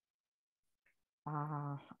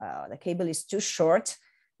 The cable is too short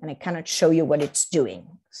and I cannot show you what it's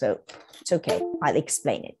doing. So it's okay, I'll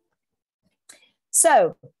explain it.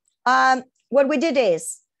 So what we did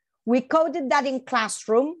is we coded that in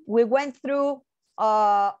Classroom. We went through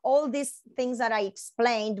all these things that I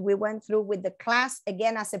explained. We went through with the class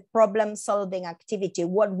again as a problem solving activity.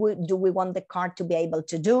 What do we want the card to be able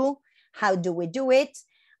to do? How do we do it?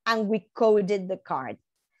 And we coded the card.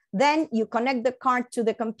 Then you connect the card to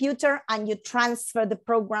the computer and you transfer the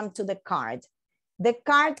program to the card. The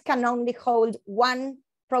card can only hold one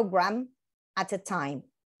program at a time.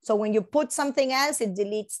 So when you put something else, it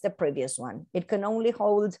deletes the previous one. It can only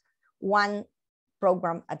hold one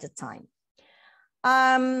program at a time.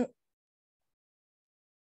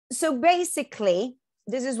 So basically,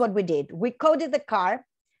 this is what we did. We coded the card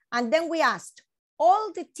and then we asked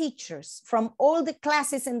all the teachers from all the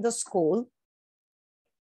classes in the school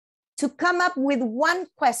to come up with one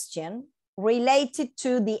question related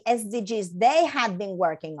to the SDGs they had been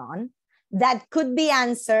working on that could be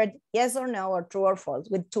answered yes or no, or true or false,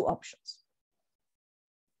 with 2 options.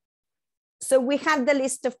 So we had the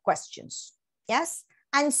list of questions, yes?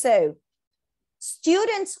 And so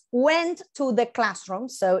students went to the classroom.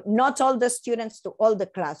 So not all the students to all the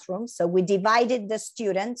classrooms. So we divided the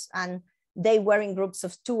students and they were in groups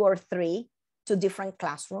of 2 or 3 to different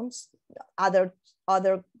classrooms, other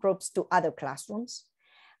groups to other classrooms.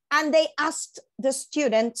 And they asked the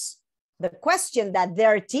students the question that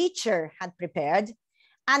their teacher had prepared,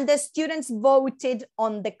 and the students voted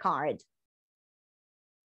on the card.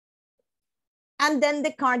 And then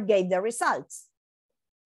the card gave the results.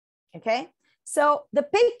 Okay, so the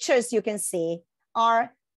pictures you can see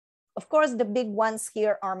are, of course, the big ones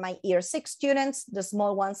here are my year 6 students. The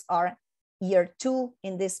small ones are year 2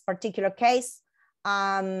 in this particular case.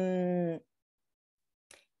 And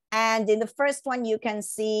in the first one, you can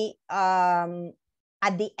see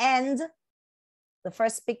at the end, the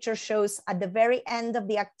first picture shows at the very end of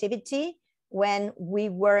the activity when we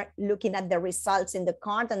were looking at the results in the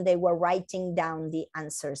card and they were writing down the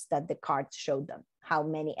answers that the card showed them. How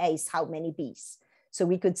many A's, how many B's. So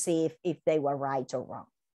we could see if they were right or wrong.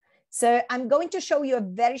 So I'm going to show you a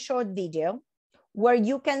very short video where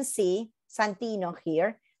you can see Santino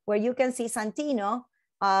here, where you can see Santino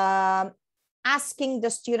asking the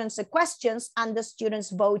students the questions and the students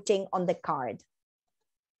voting on the card.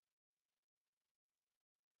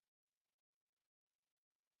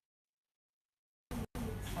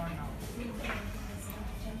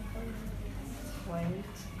 Wait,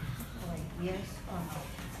 yes or no.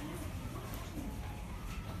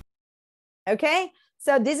 Okay,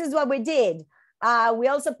 so this is what we did. We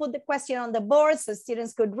also put the question on the board so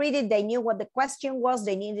students could read it. They knew what the question was.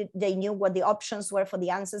 They knew what the options were for the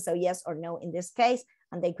answer. So yes or no in this case,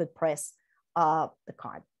 and they could press the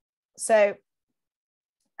card. So,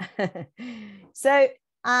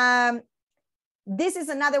 this is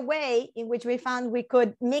another way in which we found we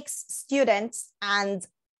could mix students and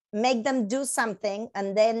make them do something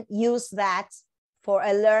and then use that for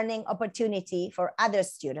a learning opportunity for other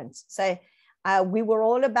students. So we were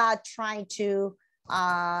all about trying to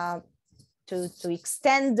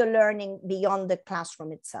extend the learning beyond the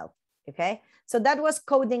classroom itself. Okay, so that was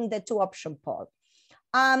coding the 2-option poll.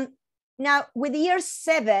 Now with year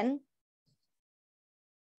 7,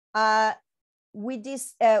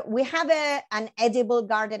 we have an edible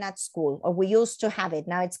garden at school, or we used to have it.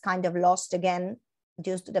 Now it's kind of lost again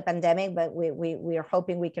due to the pandemic, but we are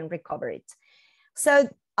hoping we can recover it. So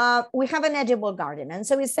we have an edible garden. And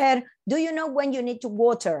so we said, do you know when you need to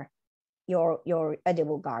water your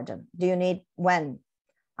edible garden? Do you need when?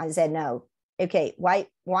 I said, no. Okay, why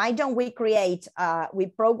don't we create, we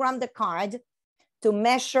program the card to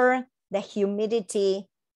measure the humidity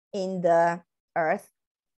in the earth,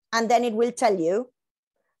 and then it will tell you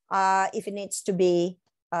if it needs to be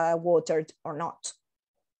watered or not.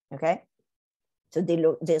 Okay, so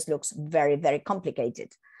this looks very, very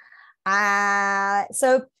complicated.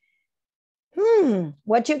 So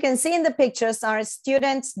What you can see in the pictures are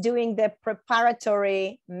students doing the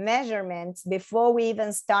preparatory measurements before we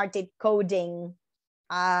even started coding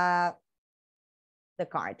the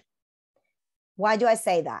card. Why do I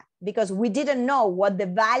say that? Because we didn't know what the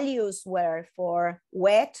values were for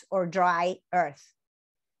wet or dry earth.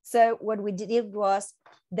 So what we did was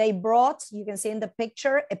they brought, you can see in the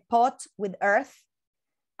picture, a pot with earth,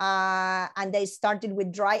 and they started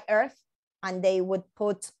with dry earth, and they would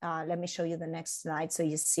put, let me show you the next slide so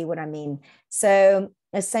you see what I mean. So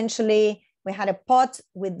essentially we had a pot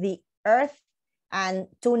with the earth and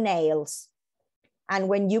 2 nails. And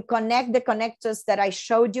when you connect the connectors that I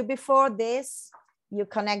showed you before this, you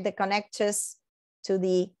connect the connectors to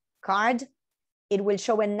the card, it will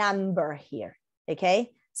show a number here,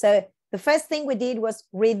 okay? So the first thing we did was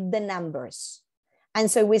read the numbers. And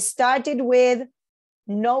so we started with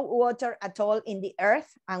no water at all in the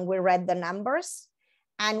earth, and we read the numbers.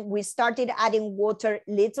 And we started adding water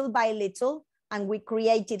little by little, and we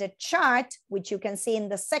created a chart, which you can see in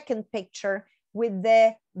the second picture, with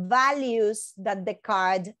the values that the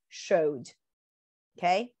card showed,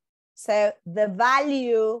 okay? So the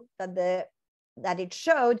value that it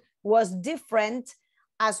showed was different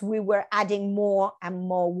as we were adding more and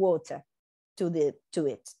more water to the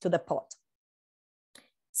pot.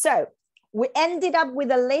 So we ended up with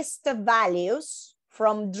a list of values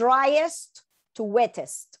from driest to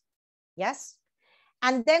wettest, yes?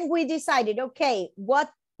 And then we decided, okay, what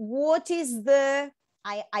is the,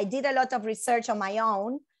 I did a lot of research on my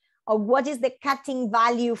own, of what is the cutting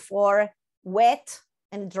value for wet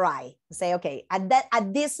and dry. Say, okay,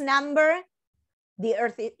 at this number, the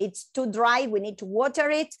earth, it's too dry, we need to water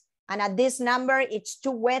it. And at this number, it's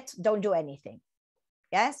too wet, don't do anything,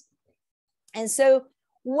 yes? And so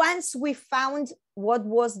once we found what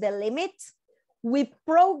was the limit, we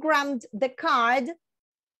programmed the card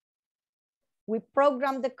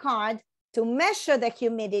to measure the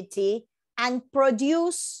humidity and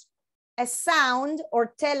produce a sound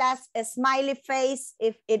or tell us a smiley face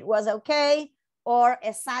if it was okay, or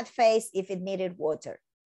a sad face if it needed water.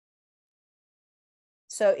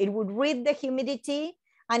 So it would read the humidity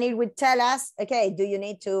and it would tell us, okay, do you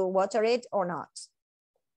need to water it or not?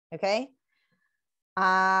 Okay.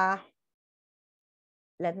 Let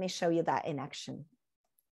me show you that in action.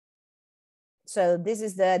 So this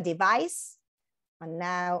is the device. And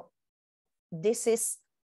now this is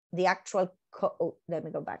the actual, let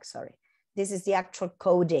me go back, sorry. This is the actual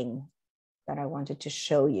coding that I wanted to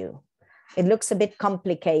show you. It looks a bit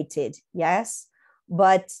complicated, yes?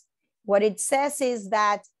 But what it says is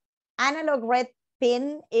that analog red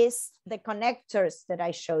pin is the connectors that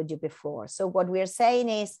I showed you before. So what we're saying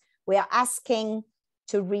is we are asking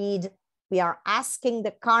the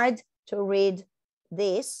card to read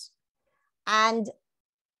this, and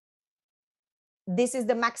this is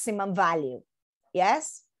the maximum value,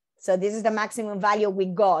 yes? So this is the maximum value we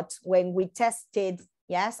got when we tested,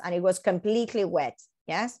 yes? And it was completely wet,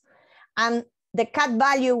 yes? And the cut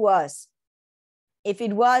value was, if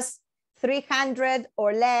it was 300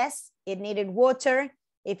 or less, it needed water.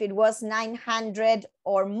 If it was 900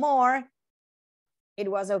 or more,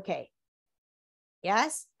 it was okay.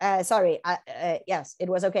 Yes, yes, it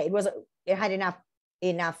was okay. It had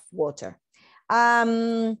enough water.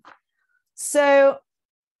 So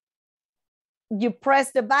you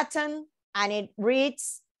press the button and it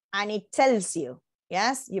reads and it tells you.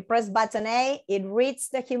 Yes, you press button A, it reads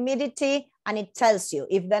the humidity and it tells you.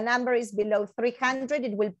 If the number is below 300,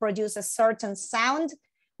 it will produce a certain sound,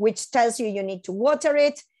 which tells you you need to water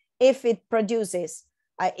it. If it produces,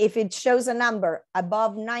 if it shows a number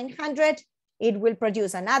above 900, it will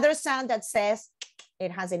produce another sound that says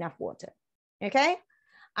it has enough water, okay?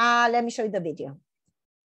 Let me show you the video.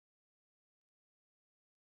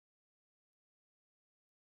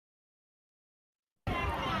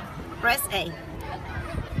 Press A.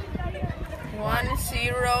 1,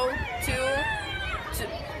 0, 2, 2.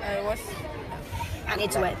 And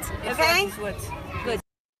it's wet, okay? It's wet. Good.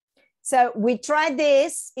 So we tried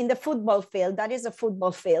this in the football field. That is a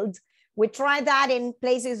football field. We tried that in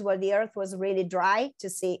places where the earth was really dry to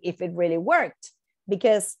see if it really worked,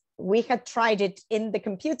 because we had tried it in the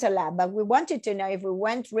computer lab, but we wanted to know if we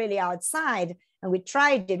went really outside and we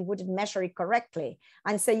tried it, would it measure it correctly?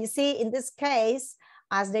 And so you see in this case,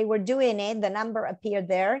 as they were doing it, the number appeared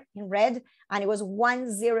there in red, and it was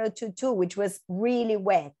 1022, which was really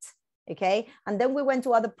wet, okay? And then we went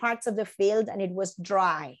to other parts of the field and it was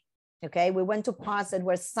dry, okay? We went to parts that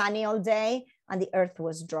were sunny all day and the earth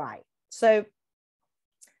was dry. So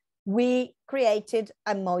we created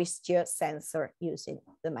a moisture sensor using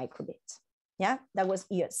the microbit. Yeah, that was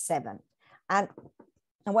year 7. And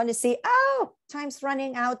I want to see, oh, time's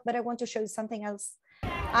running out, but I want to show you something else.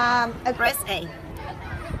 Okay. Press A.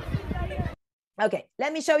 Okay,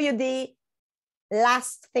 let me show you the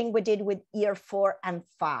last thing we did with year 4 and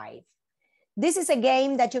 5. This is a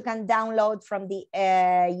game that you can download from the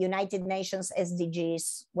United Nations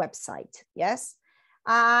SDGs website. Yes,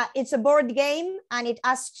 it's a board game and it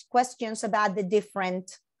asks questions about the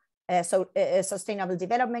different sustainable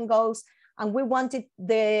development goals. And we wanted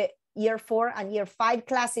the year 4 and year 5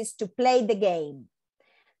 classes to play the game.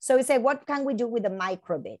 So we said, what can we do with the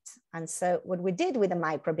microbit? And so what we did with the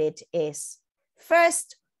microbit is,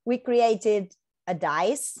 first, we created a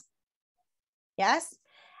dice. Yes.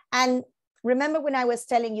 And remember when I was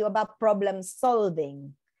telling you about problem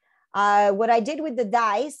solving? What I did with the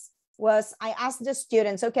dice was I asked the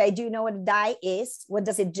students, okay, do you know what a die is? What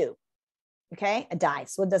does it do? Okay, a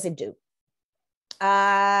dice, what does it do?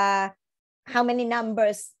 How many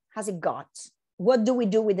numbers has it got? What do we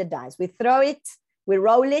do with the dice? We throw it, we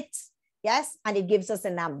roll it, yes, and it gives us a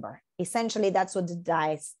number. Essentially, that's what the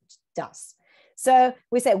dice does. So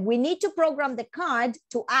we said we need to program the card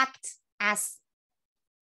to act as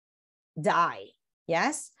die,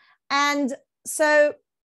 yes? And so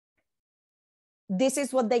this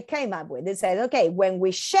is what they came up with. They said, okay, when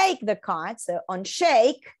we shake the card, so on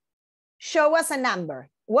shake, show us a number.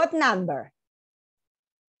 What number?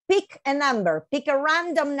 Pick a number, pick a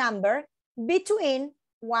random number between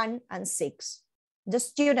 1 and 6. The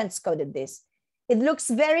students coded this. It looks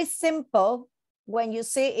very simple when you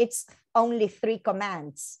see it's only 3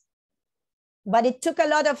 commands, but it took a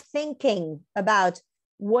lot of thinking about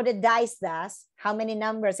what a dice does, how many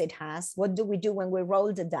numbers it has, what do we do when we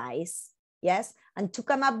roll the dice, yes, and to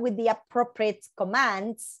come up with the appropriate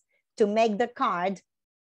commands to make the card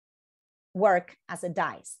work as a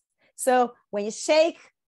dice. So when you shake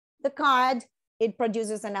the card, it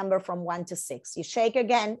produces a number from 1 to 6. You shake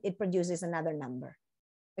again, it produces another number,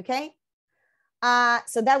 okay?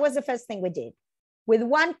 So that was the first thing we did. With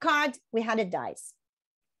one card, we had a dice.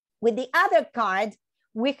 With the other card,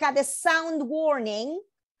 we had a sound warning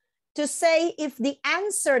to say if the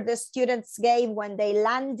answer the students gave when they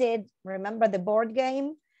landed, remember the board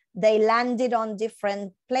game? They landed on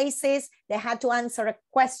different places. They had to answer a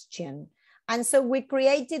question. And so we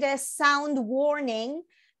created a sound warning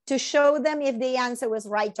to show them if the answer was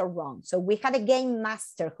right or wrong. So we had a game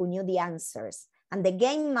master who knew the answers. And the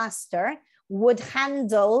game master would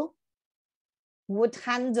handle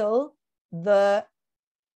the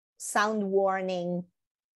sound warning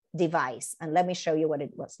device. And let me show you what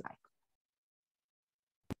it was like.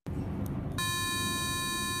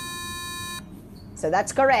 So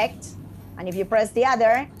that's correct. And if you press the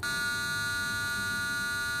other,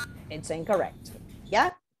 it's incorrect.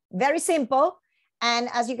 Yeah, very simple. And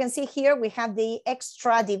as you can see here, we have the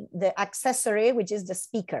extra, the accessory, which is the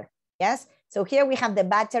speaker. Yes. So here we have the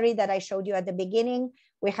battery that I showed you at the beginning.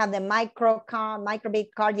 We have the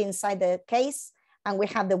microbit card inside the case, and we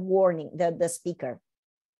have the warning, the speaker.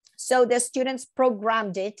 So the students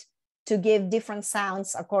programmed it to give different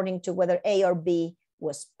sounds according to whether A or B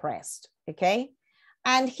was pressed. Okay.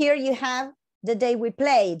 And here you have the day we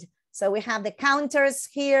played. So we have the counters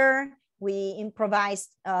here. We improvised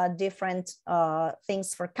different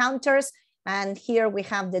things for counters. And here we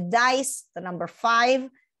have the dice, the number 5.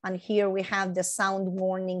 And here we have the sound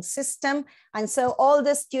warning system. And so all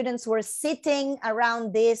the students were sitting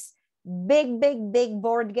around this big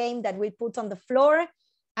board game that we put on the floor.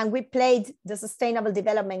 And we played the Sustainable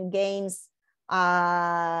Development Games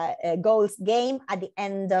goals game at the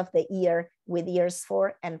end of the year with years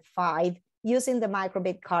 4 and 5 using the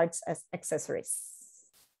microbit cards as accessories.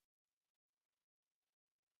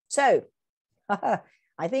 So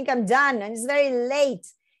I think I'm done and it's very late.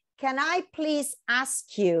 Can I please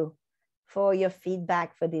ask you for your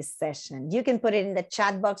feedback for this session? You can put it in the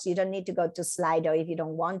chat box. You don't need to go to Slido if you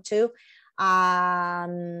don't want to.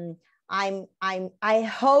 I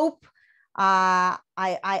hope, I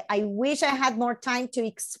wish I had more time to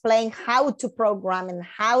explain how to program and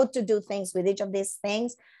how to do things with each of these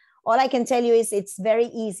things. All I can tell you is it's very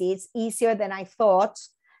easy. It's easier than I thought.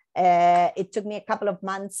 It took me a couple of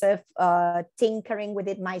months of tinkering with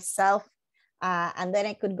it myself. And then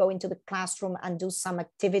I could go into the classroom and do some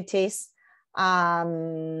activities. So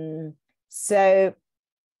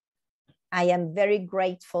I am very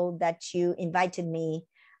grateful that you invited me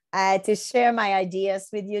to share my ideas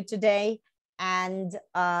with you today. And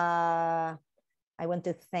I want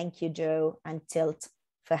to thank you, Joe and Tilt,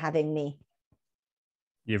 for having me.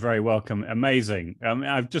 You're very welcome. Amazing.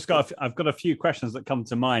 I've got a few questions that come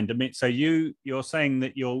to mind. I mean, so you're saying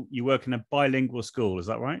that you work in a bilingual school, is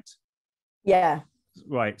that right? Yeah,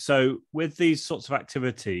 Right. So with these sorts of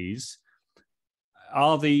activities,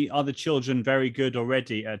 are the children very good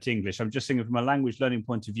already at English? I'm just thinking from a language learning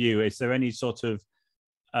point of view, is there any sort of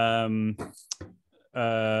um,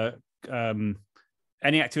 uh, um,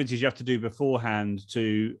 any activities you have to do beforehand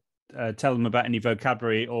to tell them about any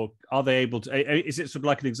vocabulary, or are they able to? Is it sort of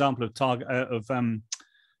like an example of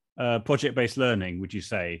project-based learning? Would you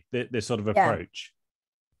say this sort of approach?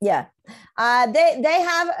 Yeah, they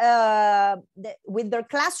have with their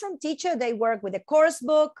classroom teacher, they work with a course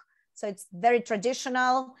book, so it's very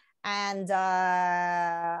traditional, and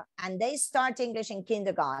they start English in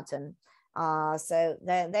kindergarten. So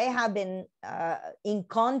they have been in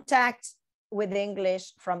contact with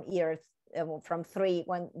English from three,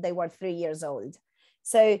 when they were 3 years old.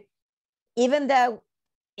 So even though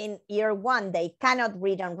in year one they cannot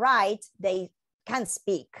read and write, they can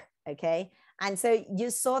speak. Okay. And so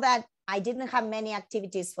you saw that I didn't have many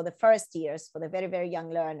activities for the first years for the very, very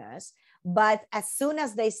young learners. But as soon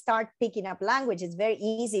as they start picking up language, it's very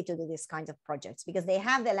easy to do these kinds of projects because they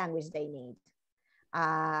have the language they need.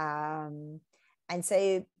 And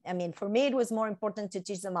so, I mean, for me, it was more important to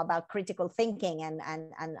teach them about critical thinking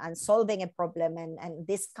and solving a problem and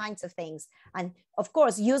these kinds of things. And of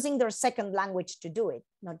course, using their second language to do it,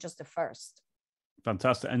 not just the first.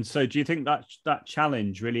 Fantastic. And so do you think that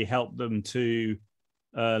challenge really helped them to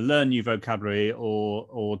learn new vocabulary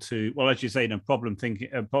or to, well, as you say, problem thinking,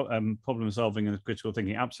 problem solving and critical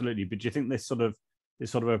thinking? Absolutely. But do you think this sort of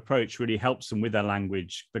approach really helps them with their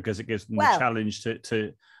language because it gives them the challenge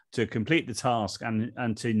to complete the task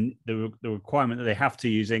and to the requirement that they have to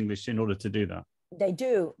use English in order to do that? They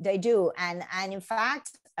do. And in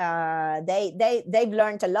fact, they've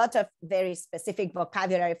learned a lot of very specific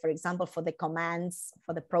vocabulary, for example, for the commands,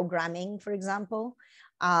 for the programming, for example.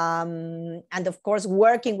 And of course,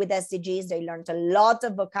 working with SDGs, they learned a lot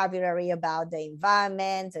of vocabulary about the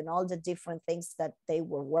environment and all the different things that they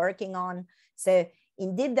were working on. So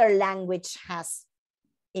indeed, their language has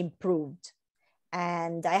improved.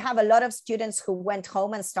 And I have a lot of students who went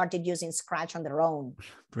home and started using Scratch on their own.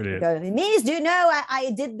 Brilliant. Because, Miss, do you know,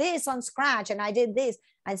 I did this on Scratch and I did this.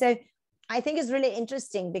 And so I think it's really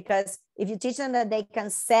interesting because if you teach them that they can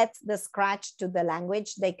set the Scratch to the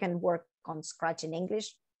language, they can work on Scratch in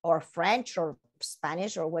English or French or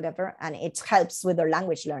Spanish or whatever. And it helps with their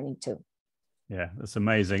language learning too. Yeah, that's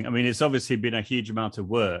amazing. I mean, it's obviously been a huge amount of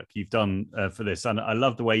work you've done for this. And I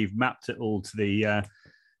love the way you've mapped it all to the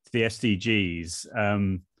SDGs.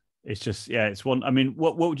 It's just, yeah, it's one. I mean,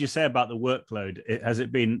 what would you say about the workload? Has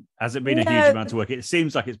it been a huge amount of work? It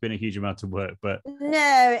seems like it's been a huge amount of work, but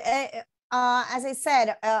no. As I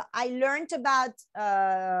said, I learned about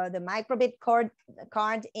the microbit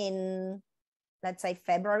card in, let's say,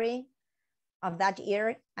 February of that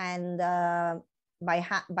year, and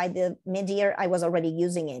by the mid-year, I was already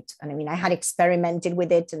using it. And I mean, I had experimented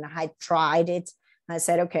with it and I had tried it. I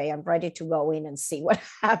said, okay, I'm ready to go in and see what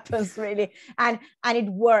happens, really. And it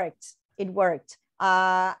worked.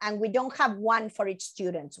 And we don't have one for each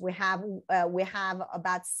student. We have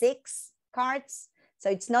about 6 cards. So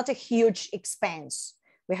it's not a huge expense.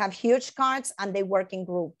 We have huge cards and they work in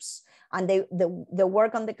groups. And the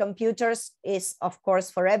work on the computers is, of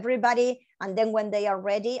course, for everybody. And then when they are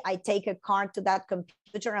ready, I take a card to that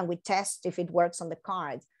computer and we test if it works on the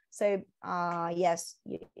card. So yes,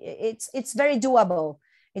 it's very doable.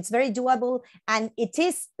 It's very doable. And it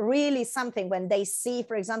is really something when they see,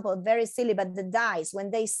 for example, very silly, but the dice,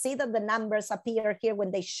 when they see that the numbers appear here,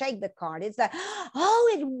 when they shake the card, it's like,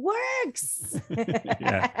 oh, it works.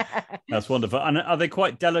 Yeah, that's wonderful. And are they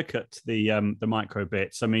quite delicate, the micro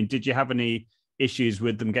bits? I mean, did you have any issues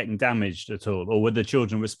with them getting damaged at all, or were the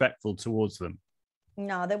children respectful towards them?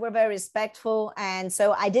 No, they were very respectful. And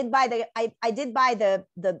so I did buy the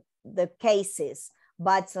cases,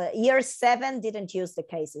 but year 7 didn't use the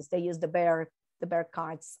cases. They used the bear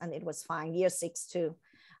cards and it was fine. Year 6 too.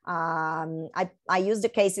 I used the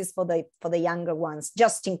cases for the younger ones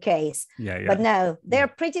just in case. Yeah. But no, they're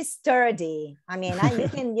pretty sturdy. I mean,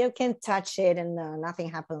 you can touch it and nothing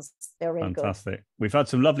happens. They're really fantastic. Good. We've had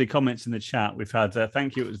some lovely comments in the chat. We've had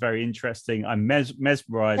thank you. It was very interesting. I'm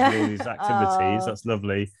mesmerized with all these activities. That's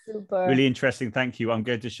lovely. Super. Really interesting. Thank you. I'm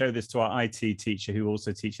going to show this to our IT teacher who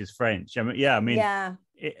also teaches French. I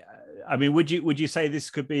mean, would you say this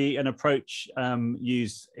could be an approach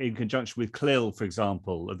used in conjunction with CLIL, for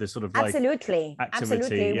example, of this sort of like activity?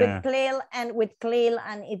 Absolutely. Yeah. With CLIL,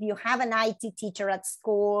 and if you have an IT teacher at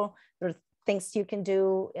school, there are things you can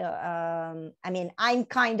do. I mean, I'm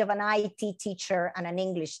kind of an IT teacher and an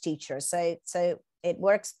English teacher, so it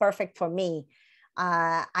works perfect for me.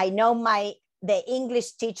 I know the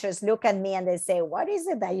English teachers look at me and they say, what is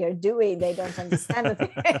it that you're doing? They don't understand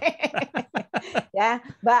it. Yeah,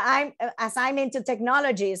 but I'm into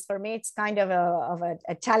technologies, for me it's kind of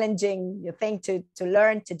a challenging thing to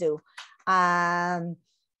learn to do. And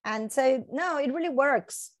so no, it really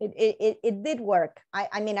works. It did work.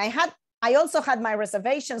 I mean, I also had my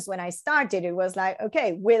reservations when I started. It was like,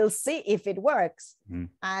 okay, we'll see if it works.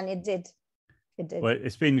 And it did. Well,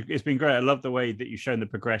 it's been great. I love the way that you've shown the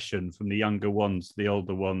progression from the younger ones to the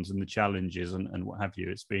older ones and the challenges and what have you.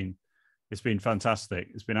 It's been fantastic.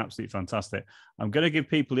 It's been absolutely fantastic. I'm going to give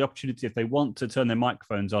people the opportunity, if they want, to turn their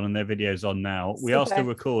microphones on and their videos on now. We are still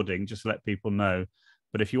recording, just to let people know.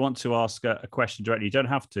 But if you want to ask a question directly, you don't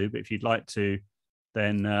have to, but if you'd like to,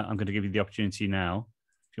 then I'm going to give you the opportunity now.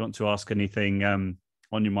 If you want to ask anything on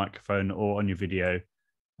your microphone or on your video,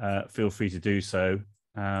 feel free to do so.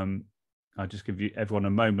 I'll just give everyone a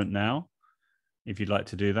moment now, if you'd like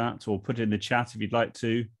to do that, or put it in the chat if you'd like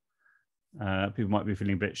to. People might be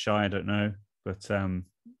feeling a bit shy, I don't know, but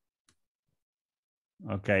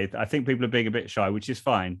okay, I think people are being a bit shy, which is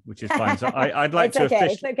fine. So I'd like to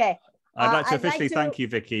officially, I'd like to officially thank you,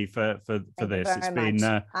 Vicky, for this. It's been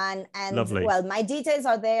and lovely. Well, my details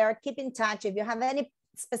are there. Keep in touch if you have any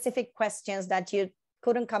specific questions that you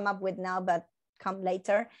couldn't come up with now, but come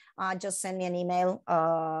later. Just send me an email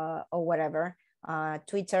or whatever,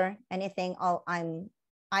 Twitter, anything.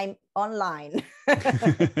 I'm online.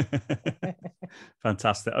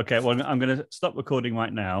 Fantastic. Okay, well, I'm going to stop recording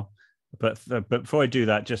right now. But before I do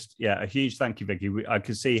that, just a huge thank you, Vicky. I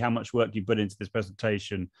can see how much work you put into this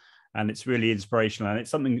presentation, and it's really inspirational. And it's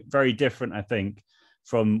something very different, I think,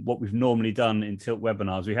 from what we've normally done in Tilt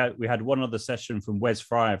webinars. We had one other session from Wes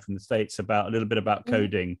Fryer from the States about a little bit about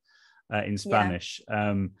coding in Spanish.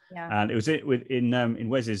 And it was in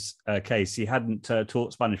Wes's case, he hadn't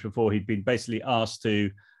taught Spanish before. He'd been basically asked to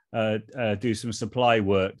do some supply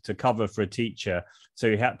work to cover for a teacher, so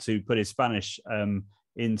he had to put his Spanish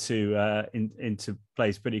into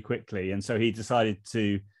place pretty quickly, and so he decided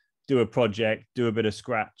to do a project, do a bit of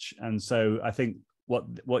Scratch. And so I think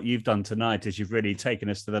what you've done tonight is you've really taken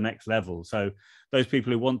us to the next level. So those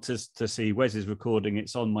people who want to see Wes's recording,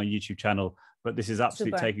 it's on my YouTube channel, but this is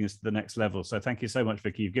absolutely taking us to the next level. So thank you so much,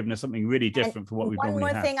 Vicky. You've given us something really different from what we've normally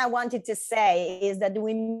had. One more thing I wanted to say is that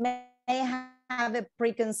we may have a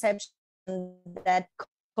preconception that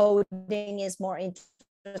coding is more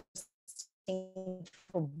interesting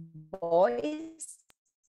for boys.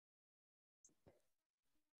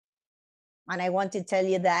 And I want to tell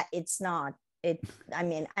you that it's not. I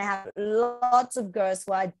mean, I have lots of girls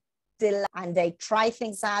who are and they try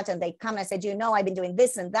things out and they come and I said, I've been doing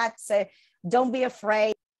this and that. So don't be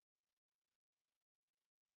afraid.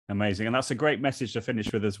 Amazing. And that's a great message to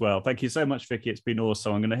finish with as well. Thank you so much, Vicky. It's been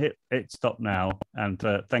awesome. I'm going to hit stop now. And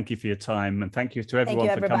thank you for your time. And thank you to everyone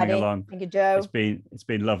for coming along. Thank you, Joe. It's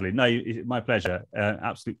been lovely. No, my pleasure.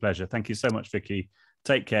 Absolute pleasure. Thank you so much, Vicky.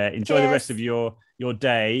 Take care. Enjoy the rest of your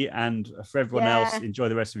day. And for everyone else, enjoy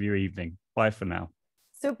the rest of your evening. Bye for now.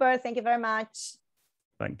 Super. Thank you very much.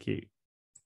 Thank you.